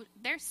think,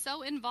 they're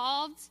so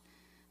involved,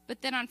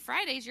 but then on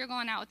Fridays you're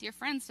going out with your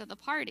friends to the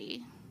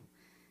party.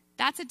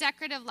 That's a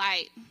decorative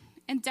light,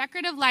 and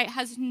decorative light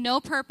has no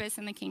purpose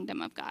in the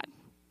kingdom of God.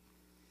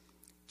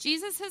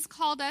 Jesus has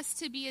called us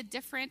to be a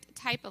different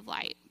type of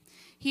light.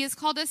 He has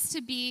called us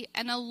to be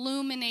an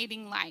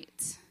illuminating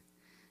light.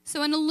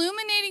 So an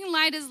illuminating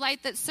light is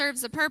light that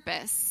serves a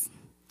purpose.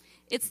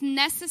 It's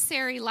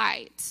necessary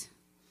light.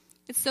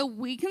 It's so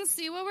we can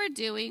see what we're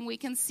doing, we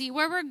can see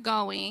where we're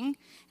going,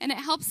 and it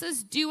helps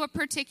us do a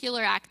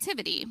particular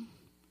activity.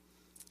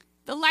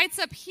 The lights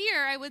up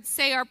here, I would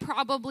say, are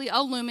probably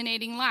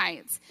illuminating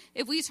lights.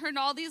 If we turned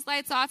all these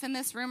lights off in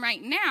this room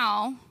right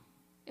now,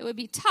 it would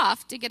be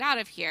tough to get out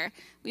of here.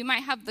 We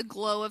might have the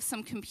glow of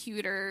some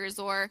computers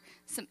or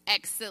some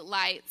exit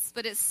lights,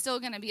 but it's still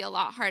going to be a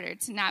lot harder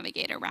to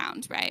navigate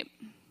around, right?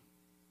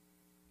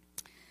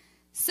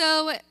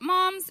 So,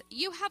 moms,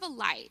 you have a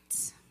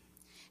light,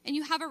 and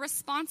you have a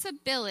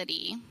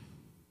responsibility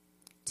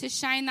to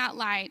shine that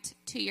light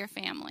to your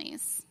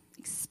families,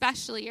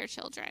 especially your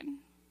children.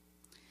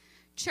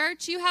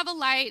 Church, you have a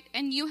light,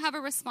 and you have a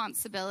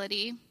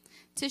responsibility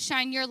to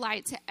shine your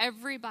light to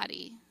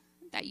everybody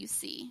that you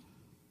see.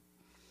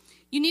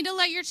 You need to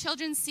let your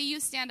children see you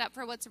stand up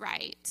for what's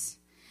right.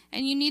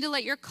 And you need to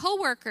let your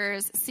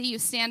coworkers see you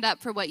stand up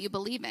for what you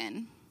believe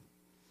in.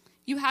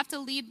 You have to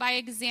lead by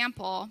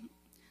example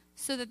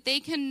so that they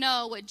can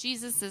know what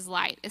Jesus'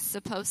 light is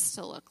supposed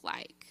to look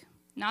like,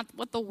 not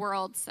what the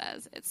world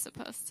says it's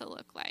supposed to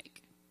look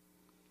like.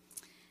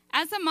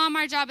 As a mom,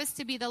 our job is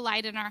to be the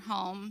light in our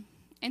home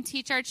and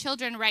teach our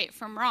children right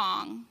from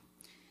wrong.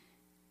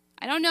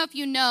 I don't know if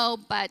you know,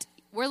 but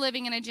we're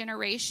living in a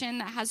generation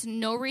that has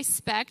no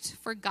respect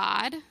for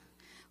God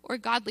or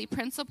godly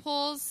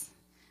principles,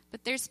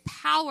 but there's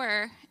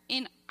power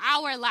in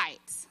our light.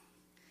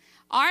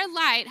 Our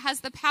light has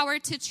the power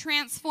to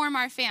transform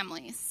our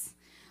families.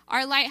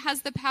 Our light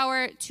has the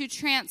power to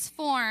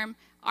transform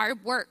our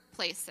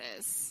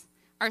workplaces,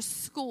 our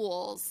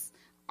schools,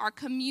 our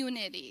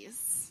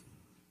communities.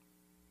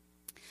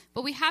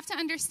 But we have to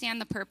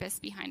understand the purpose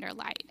behind our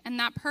light. And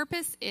that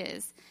purpose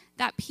is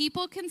that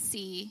people can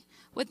see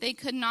what they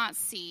could not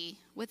see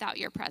without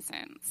your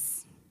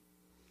presence.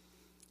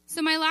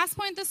 So my last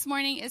point this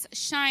morning is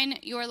shine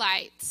your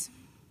light.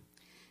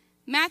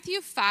 Matthew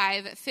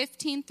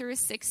 5:15 through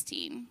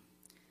 16.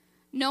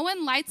 No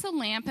one lights a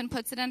lamp and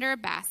puts it under a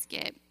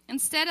basket.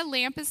 Instead, a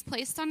lamp is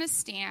placed on a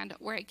stand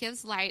where it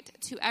gives light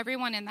to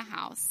everyone in the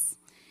house.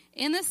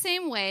 In the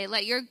same way,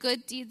 let your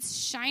good deeds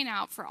shine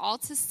out for all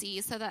to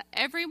see so that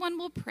everyone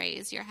will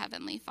praise your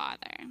heavenly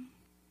Father.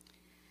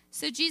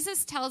 So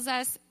Jesus tells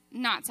us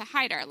not to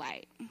hide our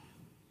light,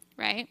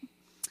 right?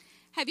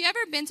 Have you ever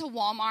been to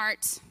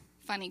Walmart?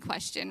 Funny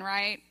question,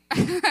 right?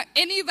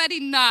 Anybody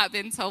not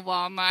been to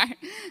Walmart?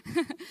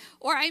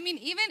 Or,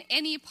 even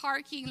any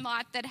parking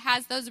lot that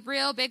has those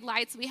real big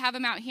lights. We have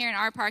them out here in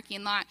our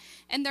parking lot,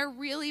 and they're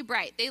really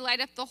bright. They light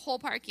up the whole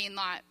parking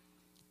lot.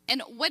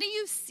 And what do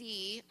you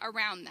see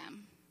around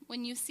them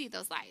when you see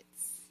those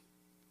lights?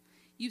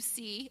 You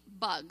see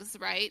bugs,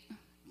 right?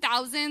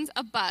 Thousands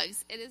of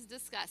bugs. It is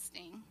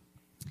disgusting.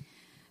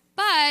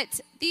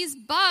 But these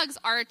bugs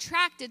are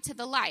attracted to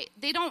the light.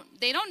 They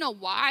don't know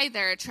why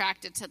they're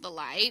attracted to the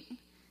light.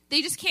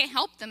 They just can't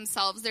help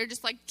themselves. They're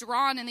just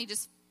drawn, and they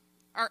just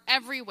are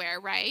everywhere,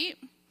 right?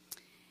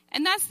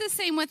 And that's the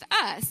same with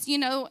us.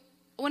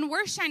 When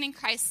we're shining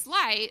Christ's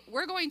light,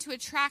 we're going to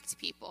attract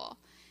people.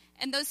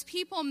 And those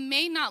people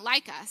may not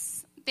like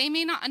us. They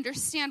may not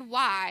understand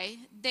why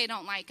they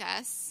don't like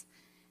us.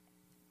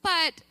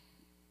 But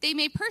they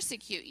may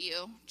persecute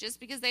you just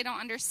because they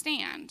don't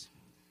understand.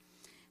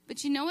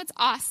 But you know what's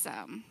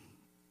awesome?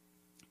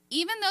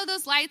 Even though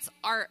those lights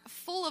are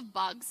full of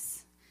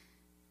bugs,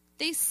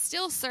 they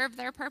still serve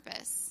their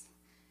purpose.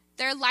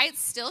 Their light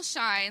still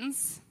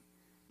shines.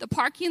 The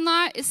parking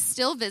lot is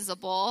still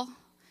visible.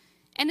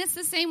 And it's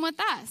the same with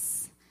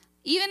us.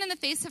 Even in the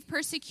face of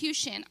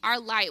persecution, our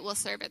light will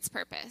serve its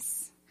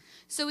purpose.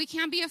 So we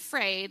can't be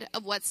afraid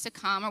of what's to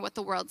come or what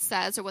the world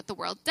says or what the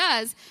world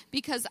does,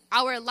 because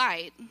our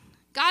light,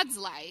 God's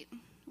light,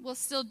 will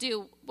still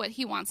do what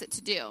he wants it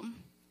to do.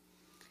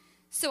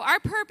 So our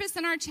purpose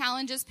and our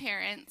challenge as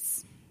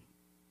parents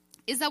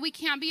is that we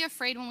can't be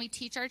afraid when we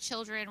teach our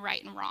children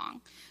right and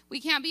wrong.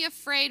 We can't be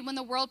afraid when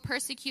the world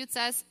persecutes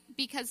us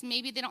because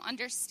maybe they don't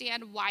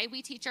understand why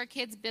we teach our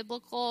kids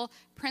biblical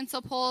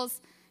principles,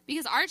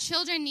 because our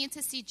children need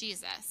to see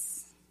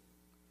Jesus.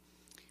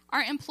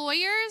 Our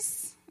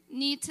employers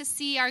need to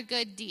see our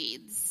good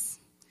deeds.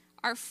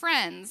 Our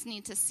friends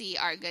need to see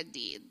our good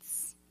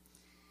deeds.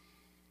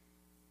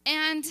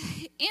 And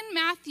in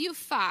Matthew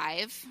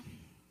 5,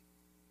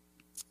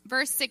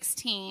 verse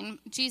 16,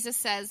 Jesus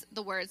says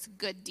the words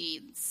good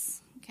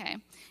deeds, okay?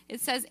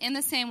 It says, in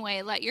the same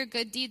way, let your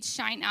good deeds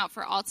shine out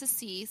for all to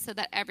see so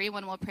that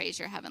everyone will praise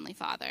your heavenly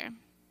Father.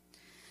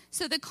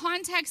 So the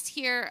context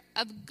here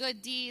of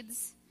good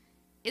deeds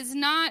it's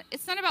not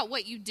about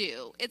what you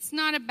do. It's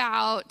not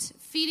about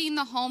feeding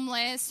the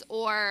homeless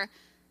or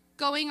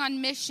going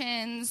on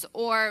missions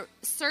or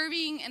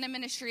serving in a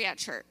ministry at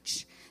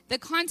church. The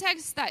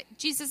context that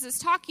Jesus is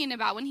talking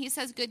about when he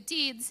says good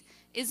deeds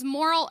is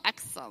moral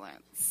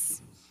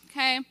excellence,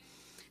 okay?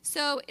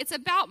 So it's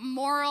about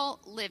moral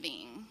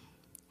living.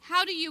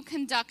 How do you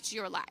conduct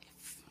your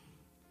life?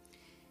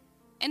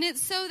 And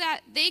it's so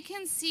that they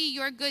can see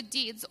your good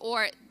deeds,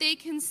 or they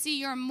can see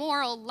your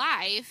moral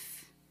life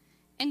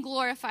and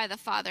glorify the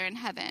Father in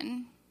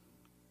heaven.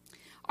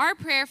 Our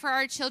prayer for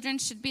our children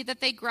should be that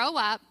they grow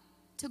up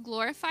to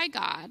glorify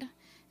God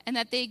and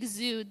that they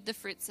exude the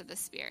fruits of the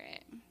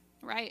Spirit,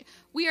 right?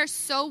 We are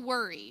so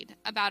worried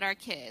about our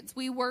kids.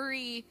 We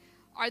worry,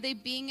 are they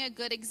being a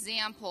good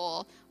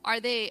example? Are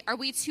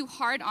we too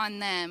hard on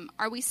them?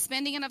 Are we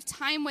spending enough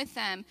time with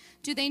them?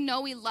 Do they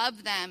know we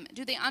love them?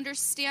 Do they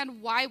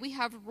understand why we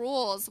have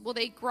rules? Will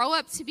they grow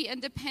up to be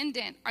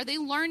independent? Are they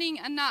learning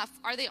enough?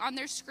 Are they on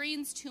their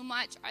screens too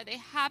much? Are they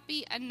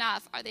happy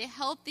enough? Are they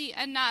healthy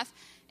enough?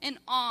 And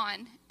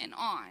on,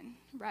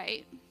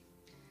 right?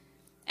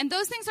 And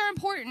those things are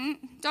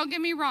important. Don't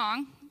get me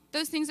wrong.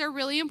 Those things are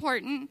really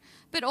important.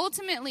 But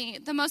ultimately,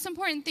 the most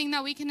important thing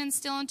that we can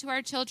instill into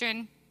our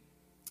children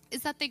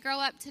is that they grow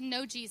up to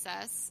know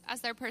Jesus as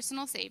their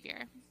personal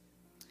Savior,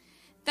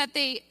 that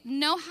they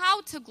know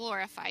how to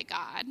glorify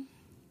God,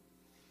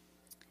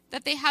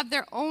 that they have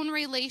their own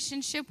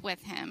relationship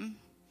with him,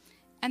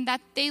 and that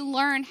they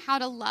learn how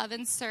to love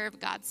and serve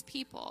God's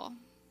people,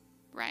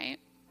 right?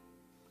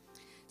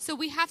 So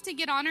we have to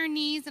get on our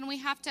knees and we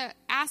have to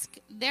ask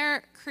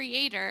their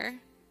Creator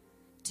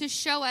to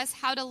show us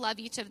how to love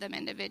each of them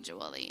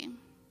individually.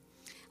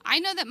 I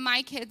know that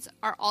my kids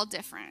are all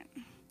different.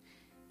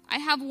 I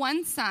have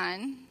one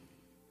son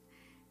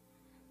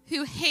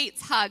who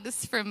hates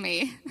hugs from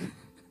me.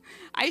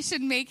 I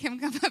should make him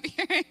come up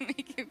here and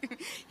make him.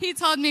 He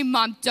told me,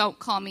 Mom, don't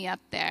call me up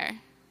there.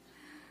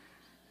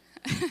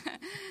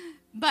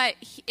 But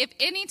if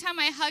anytime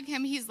I hug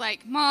him, he's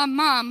like, Mom,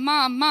 Mom,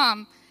 Mom,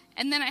 Mom.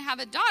 And then I have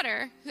a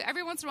daughter who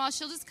every once in a while,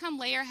 she'll just come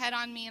lay her head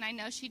on me, and I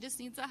know she just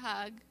needs a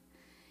hug.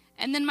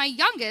 And then my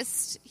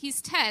youngest,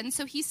 he's 10,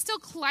 so he still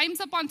climbs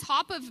up on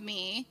top of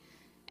me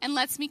and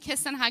lets me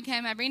kiss and hug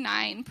him every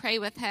night and pray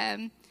with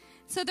him.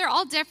 So they're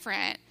all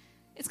different.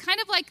 It's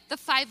kind of like the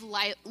 5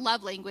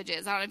 love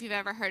languages. I don't know if you've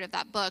ever heard of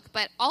that book,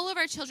 but all of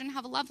our children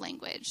have a love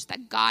language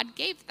that God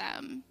gave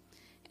them.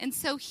 And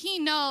so he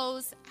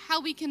knows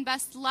how we can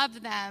best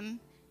love them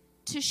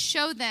to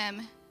show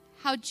them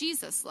how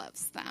Jesus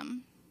loves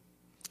them.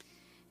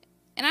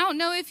 And I don't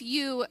know if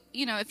you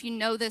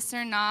know this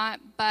or not,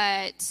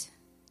 but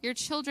your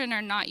children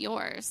are not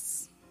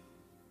yours.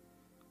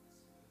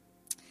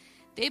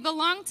 They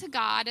belong to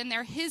God, and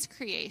they're his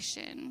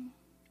creation.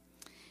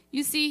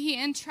 You see,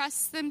 he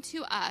entrusts them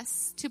to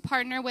us to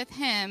partner with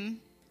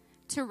him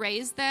to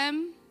raise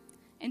them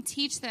and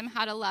teach them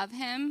how to love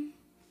him,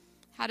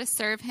 how to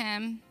serve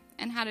him,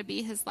 and how to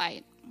be his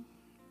light.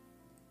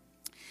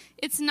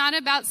 It's not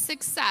about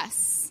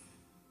success.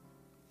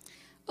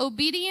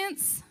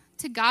 Obedience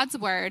to God's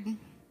word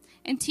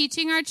and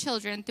teaching our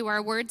children through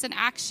our words and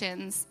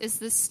actions is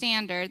the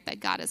standard that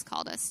God has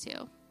called us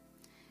to.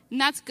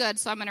 And that's good,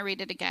 so I'm going to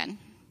read it again.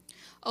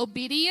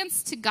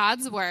 Obedience to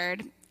God's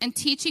word and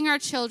teaching our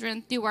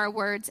children through our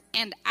words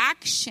and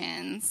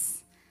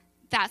actions,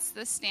 that's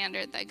the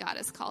standard that God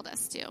has called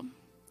us to.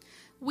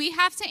 We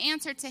have to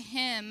answer to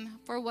him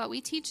for what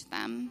we teach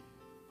them.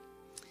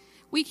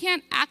 We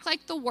can't act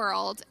like the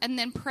world and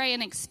then pray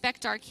and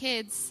expect our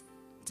kids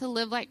to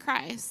live like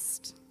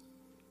Christ.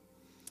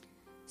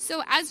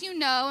 So as you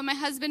know, and my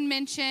husband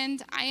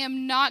mentioned, I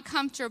am not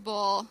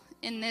comfortable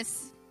in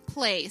this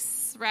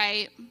place,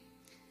 right?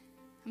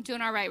 I'm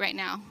doing all right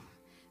now.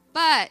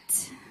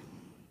 But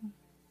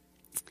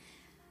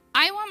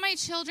I want my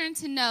children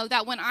to know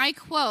that when I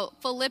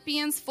quote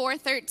Philippians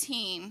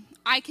 4:13,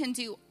 I can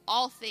do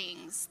all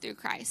things through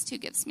Christ who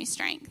gives me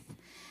strength.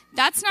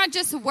 That's not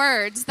just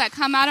words that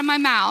come out of my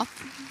mouth.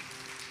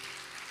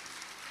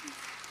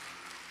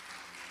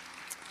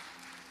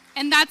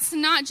 And that's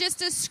not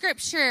just a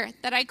scripture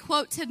that I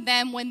quote to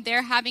them when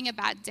they're having a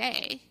bad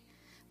day.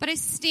 But I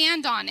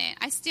stand on it.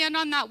 I stand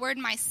on that word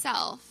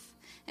myself.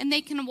 And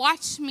they can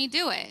watch me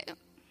do it.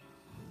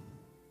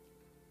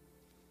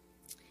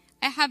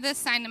 I have this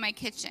sign in my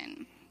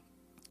kitchen.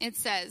 It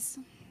says,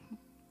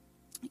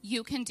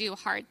 "You can do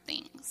hard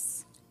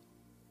things."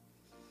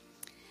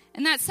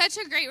 And that's such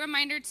a great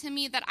reminder to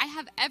me that I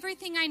have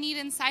everything I need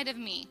inside of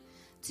me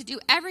to do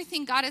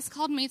everything God has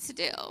called me to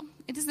do.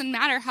 It doesn't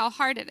matter how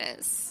hard it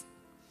is.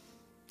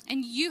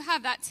 And you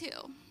have that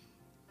too.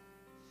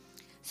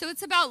 So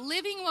it's about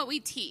living what we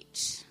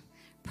teach.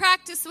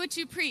 Practice what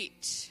you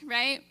preach,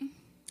 right?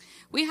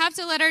 We have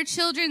to let our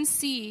children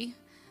see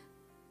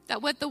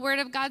that what the Word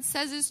of God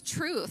says is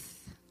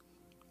truth.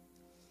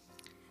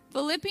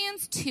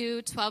 Philippians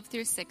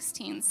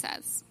 2:12-16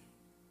 says,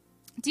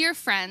 "Dear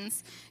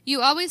friends,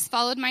 you always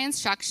followed my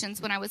instructions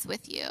when I was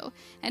with you,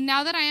 and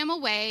now that I am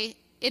away,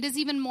 it is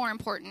even more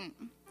important.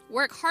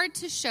 Work hard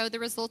to show the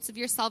results of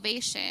your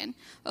salvation,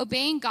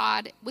 obeying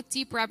God with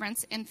deep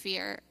reverence and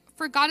fear.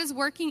 For God is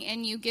working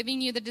in you,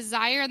 giving you the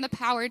desire and the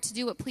power to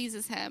do what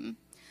pleases him.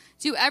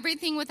 Do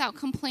everything without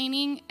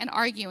complaining and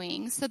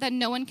arguing, so that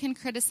no one can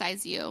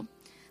criticize you.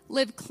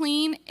 Live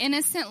clean,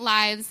 innocent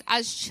lives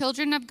as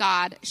children of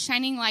God,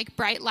 shining like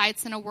bright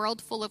lights in a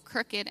world full of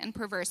crooked and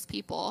perverse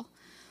people.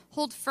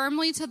 Hold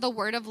firmly to the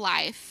word of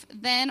life.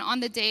 Then on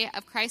the day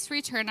of Christ's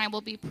return, I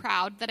will be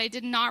proud that I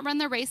did not run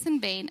the race in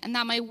vain and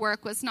that my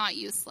work was not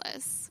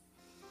useless."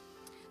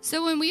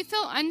 So when we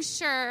feel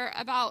unsure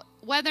about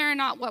whether or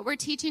not what we're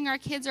teaching our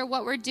kids or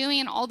what we're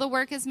doing and all the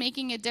work is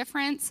making a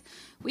difference,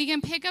 we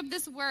can pick up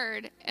this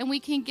word and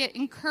we can get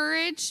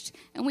encouraged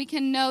and we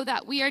can know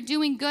that we are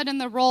doing good in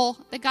the role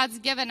that God's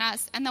given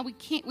us and that we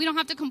don't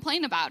have to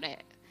complain about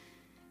it.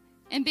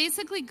 And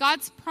basically,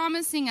 God's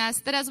promising us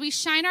that as we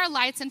shine our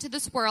lights into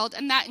this world,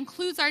 and that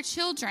includes our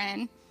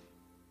children,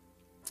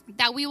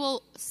 that we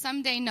will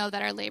someday know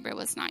that our labor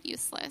was not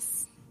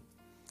useless.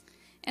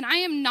 And I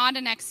am not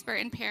an expert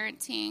in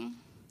parenting.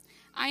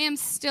 I am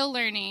still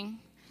learning.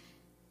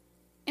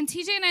 And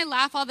TJ and I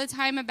laugh all the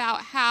time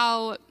about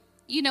how,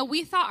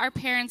 we thought our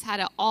parents had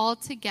it all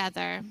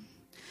together.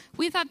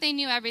 We thought they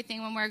knew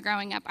everything when we were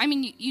growing up. I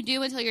mean, you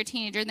do until you're a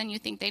teenager, then you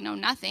think they know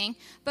nothing.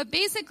 But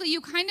basically,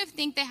 you kind of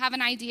think they have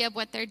an idea of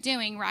what they're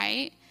doing,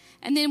 right?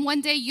 And then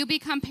one day you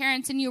become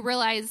parents and you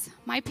realize,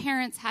 my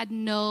parents had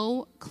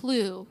no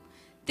clue.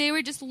 They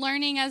were just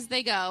learning as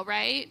they go,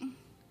 right?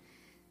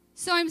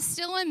 So I'm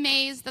still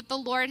amazed that the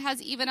Lord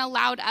has even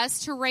allowed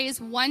us to raise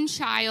one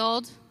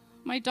child,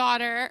 my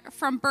daughter,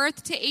 from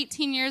birth to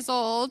 18 years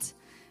old.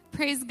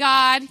 Praise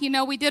God.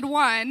 We did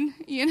one,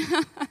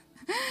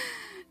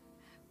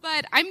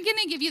 But I'm going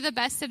to give you the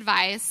best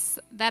advice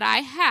that I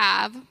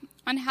have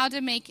on how to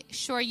make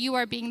sure you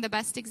are being the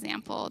best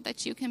example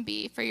that you can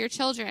be for your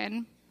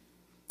children.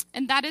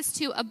 And that is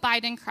to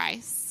abide in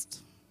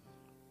Christ.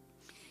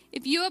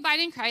 If you abide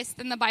in Christ,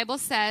 then the Bible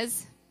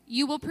says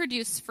you will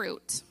produce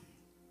fruit.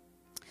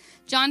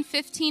 John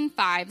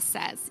 15:5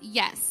 says,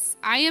 "Yes,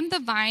 I am the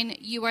vine,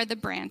 you are the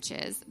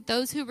branches.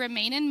 Those who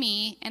remain in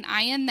me and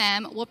I in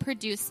them will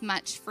produce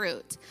much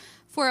fruit.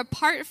 For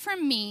apart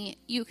from me,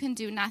 you can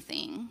do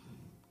nothing."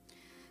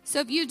 So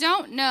if you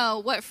don't know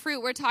what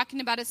fruit we're talking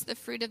about, it's the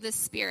fruit of the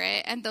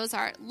Spirit. And those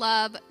are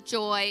love,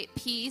 joy,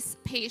 peace,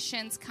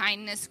 patience,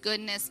 kindness,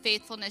 goodness,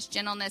 faithfulness,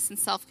 gentleness, and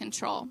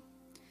self-control.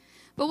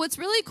 But what's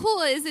really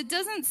cool is it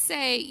doesn't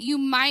say you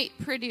might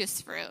produce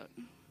fruit.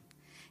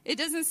 It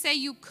doesn't say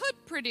you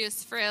could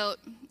produce fruit.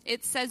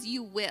 It says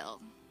you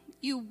will.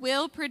 You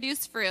will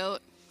produce fruit,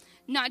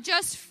 not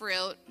just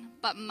fruit,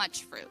 but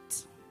much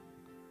fruit.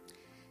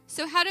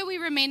 So how do we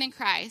remain in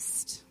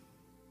Christ?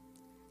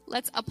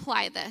 Let's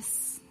apply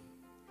this.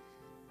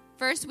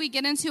 First, we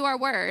get into our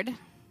word.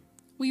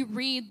 We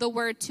read the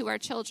word to our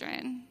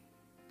children.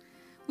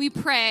 We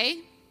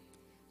pray.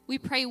 We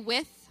pray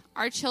with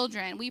our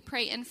children. We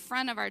pray in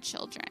front of our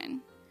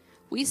children.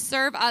 We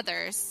serve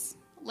others.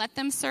 Let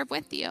them serve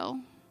with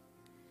you.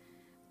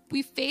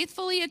 We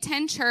faithfully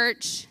attend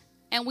church,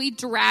 and we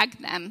drag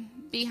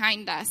them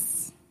behind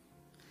us.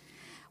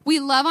 We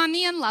love on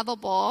the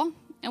unlovable,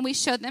 and we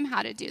show them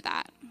how to do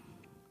that.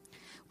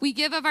 We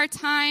give of our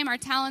time, our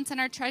talents,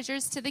 and our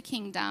treasures to the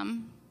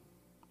kingdom.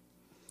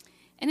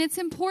 And it's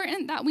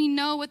important that we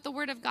know what the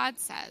Word of God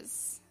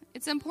says.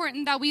 It's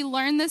important that we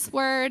learn this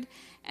Word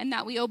and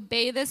that we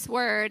obey this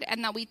Word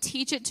and that we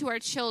teach it to our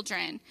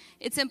children.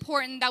 It's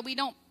important that we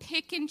don't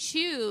pick and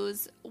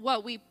choose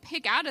what we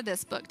pick out of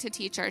this book to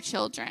teach our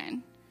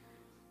children.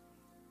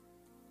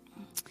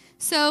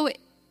 So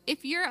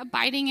if you're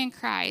abiding in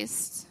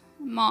Christ,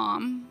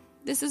 mom,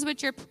 this is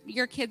what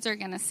your kids are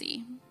going to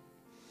see.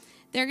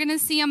 They're going to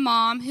see a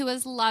mom who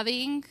is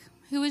loving,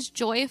 who is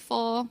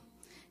joyful,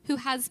 who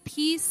has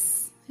peace,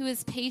 who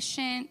is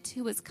patient,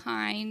 who is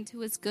kind,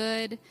 who is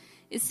good,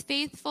 is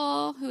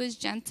faithful, who is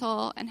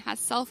gentle, and has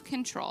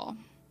self-control.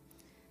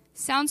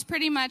 Sounds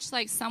pretty much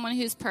like someone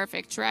who's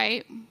perfect,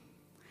 right?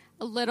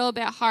 A little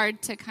bit hard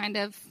to kind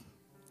of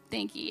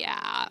think,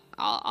 yeah,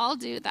 I'll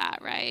do that,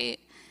 right?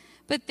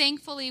 But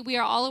thankfully, we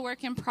are all a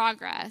work in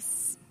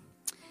progress,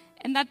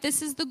 and that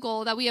this is the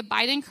goal, that we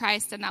abide in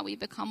Christ and that we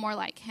become more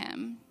like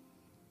him.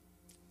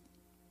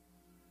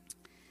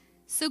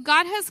 So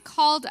God has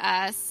called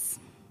us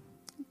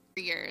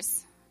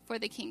warriors for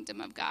the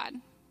kingdom of God.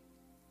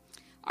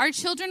 Our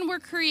children were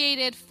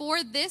created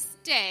for this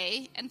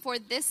day and for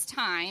this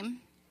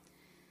time,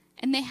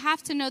 and they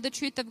have to know the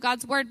truth of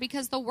God's word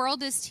because the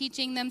world is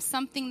teaching them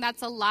something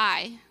that's a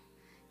lie.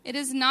 It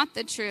is not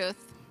the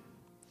truth.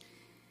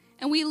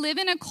 And we live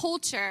in a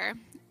culture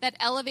that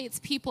elevates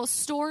people's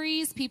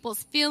stories,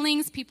 people's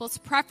feelings, people's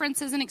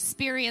preferences and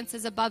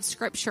experiences above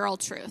scriptural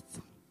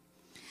truth.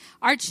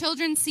 Our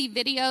children see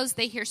videos,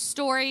 they hear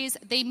stories,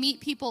 they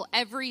meet people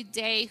every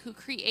day who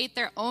create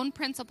their own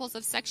principles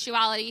of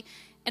sexuality,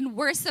 and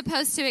we're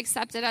supposed to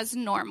accept it as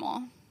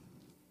normal.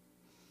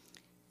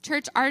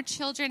 Church, our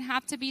children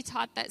have to be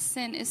taught that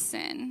sin is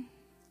sin.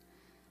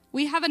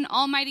 We have an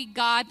almighty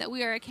God that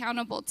we are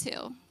accountable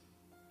to.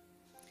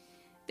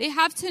 They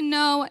have to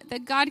know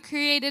that God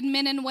created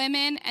men and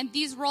women, and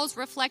these roles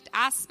reflect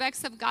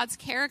aspects of God's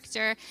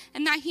character,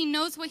 and that he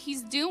knows what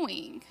he's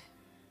doing.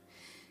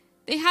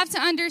 They have to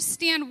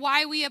understand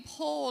why we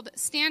uphold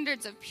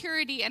standards of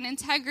purity and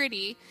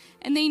integrity,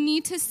 and they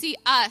need to see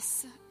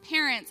us,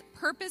 parents,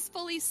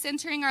 purposefully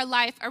centering our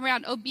life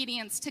around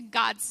obedience to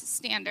God's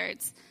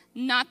standards,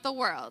 not the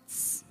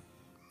world's.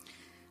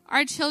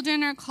 Our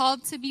children are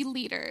called to be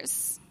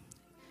leaders.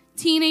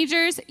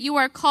 Teenagers, you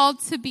are called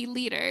to be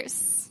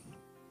leaders.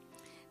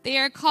 They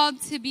are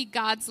called to be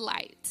God's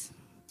light.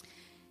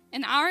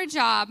 And our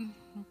job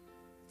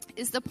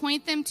is to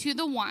point them to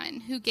the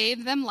one who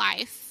gave them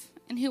life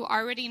and who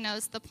already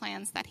knows the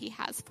plans that he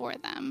has for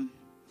them.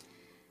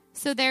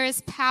 So there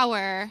is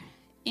power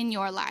in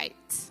your light.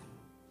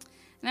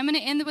 And I'm going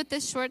to end with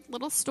this short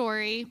little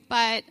story,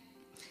 but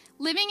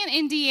living in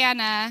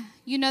Indiana,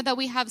 you know that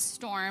we have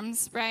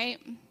storms, right?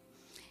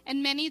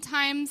 And many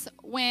times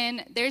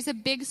when there's a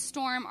big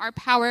storm, our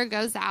power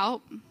goes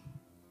out.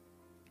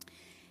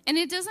 And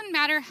it doesn't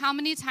matter how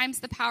many times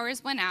the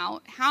powers went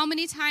out, how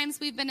many times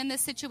we've been in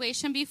this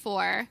situation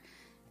before.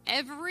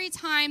 Every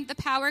time the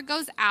power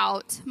goes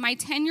out, my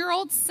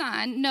 10-year-old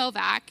son,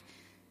 Novak,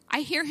 I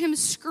hear him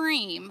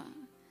scream,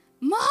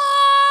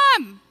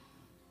 "Mom!"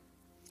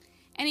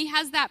 And he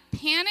has that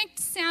panicked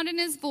sound in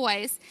his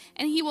voice,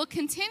 and he will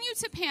continue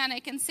to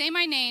panic and say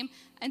my name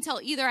until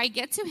either I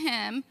get to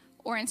him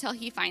or until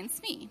he finds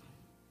me,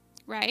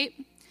 right?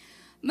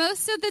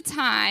 Most of the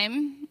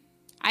time,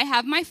 I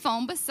have my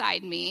phone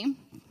beside me,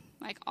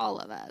 like all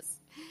of us,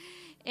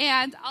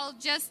 and I'll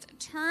just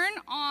turn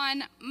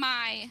on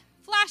my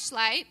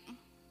flashlight.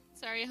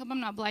 Sorry, I hope I'm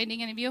not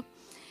blinding any of you.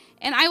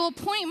 And I will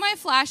point my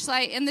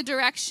flashlight in the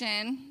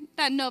direction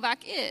that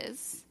Novak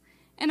is.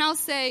 And I'll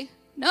say,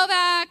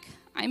 "Novak,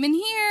 I'm in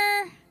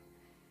here."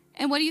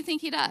 And what do you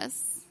think he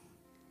does?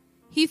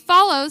 He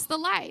follows the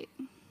light.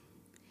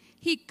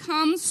 He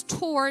comes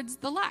towards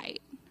the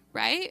light,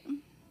 right?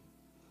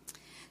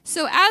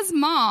 So as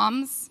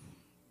moms,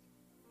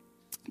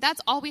 That's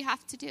all we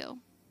have to do.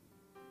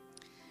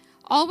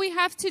 All we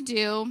have to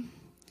do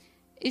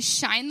is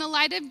shine the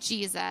light of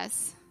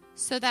Jesus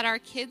so that our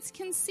kids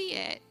can see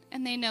it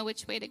and they know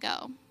which way to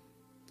go.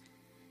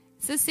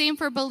 It's the same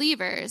for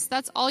believers.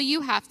 That's all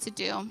you have to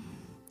do.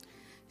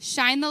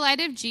 Shine the light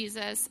of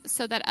Jesus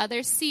so that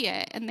others see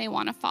it and they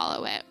want to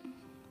follow it.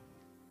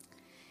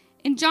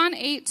 In John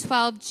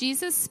 8:12,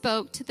 Jesus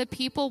spoke to the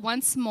people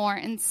once more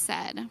and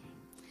said,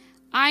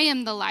 I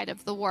am the light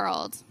of the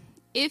world.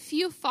 If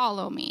you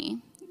follow me,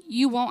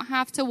 you won't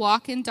have to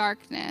walk in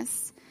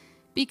darkness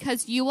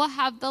because you will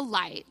have the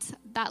light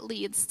that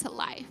leads to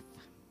life.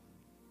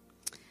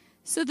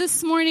 So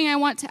this morning I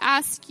want to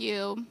ask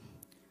you,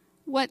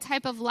 what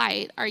type of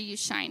light are you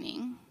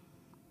shining?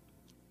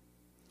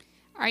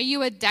 Are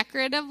you a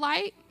decorative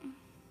light?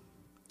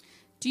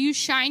 Do you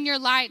shine your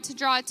light to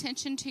draw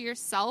attention to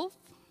yourself?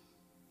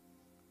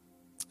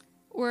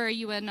 Or are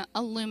you an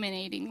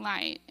illuminating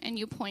light and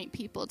you point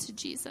people to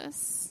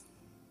Jesus?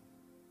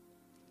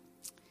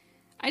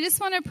 I just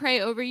want to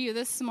pray over you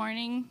this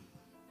morning.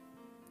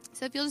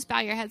 So if you'll just bow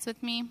your heads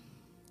with me.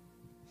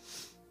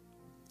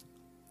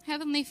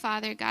 Heavenly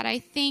Father, God, I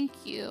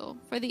thank you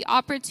for the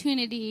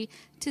opportunity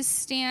to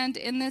stand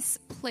in this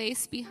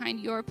place behind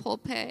your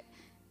pulpit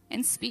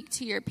and speak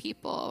to your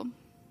people.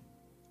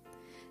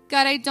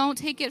 God, I don't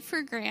take it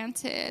for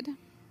granted.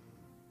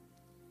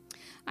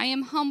 I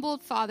am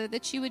humbled, Father,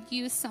 that you would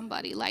use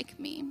somebody like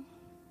me.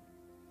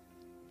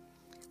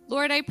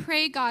 Lord, I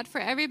pray, God, for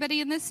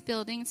everybody in this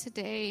building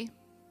today.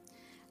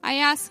 I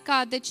ask,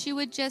 God, that you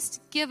would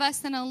just give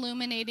us an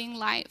illuminating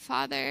light,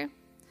 Father.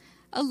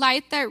 A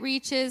light that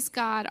reaches,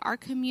 God, our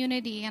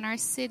community and our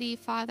city,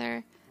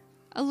 Father.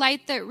 A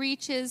light that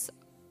reaches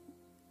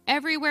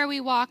everywhere we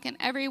walk and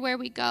everywhere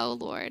we go,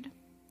 Lord.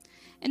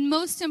 And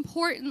most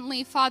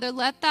importantly, Father,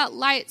 let that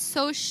light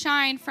so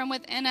shine from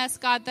within us,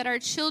 God, that our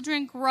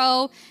children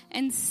grow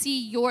and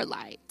see your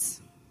light.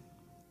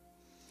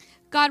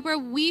 God, where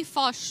we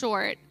fall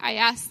short, I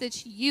ask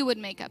that you would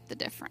make up the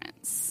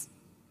difference.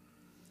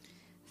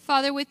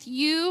 Father, with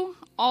you,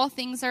 all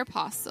things are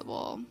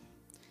possible.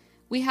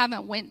 We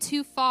haven't went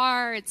too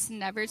far. It's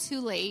never too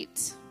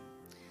late.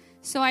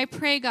 So I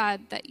pray,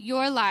 God, that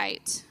your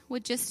light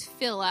would just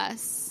fill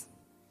us.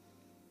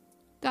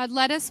 God,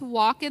 let us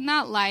walk in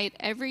that light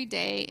every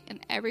day and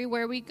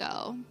everywhere we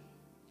go.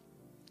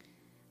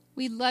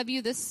 We love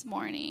you this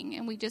morning,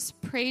 and we just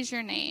praise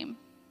your name.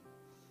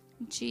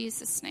 In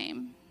Jesus'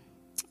 name,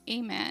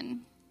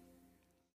 amen.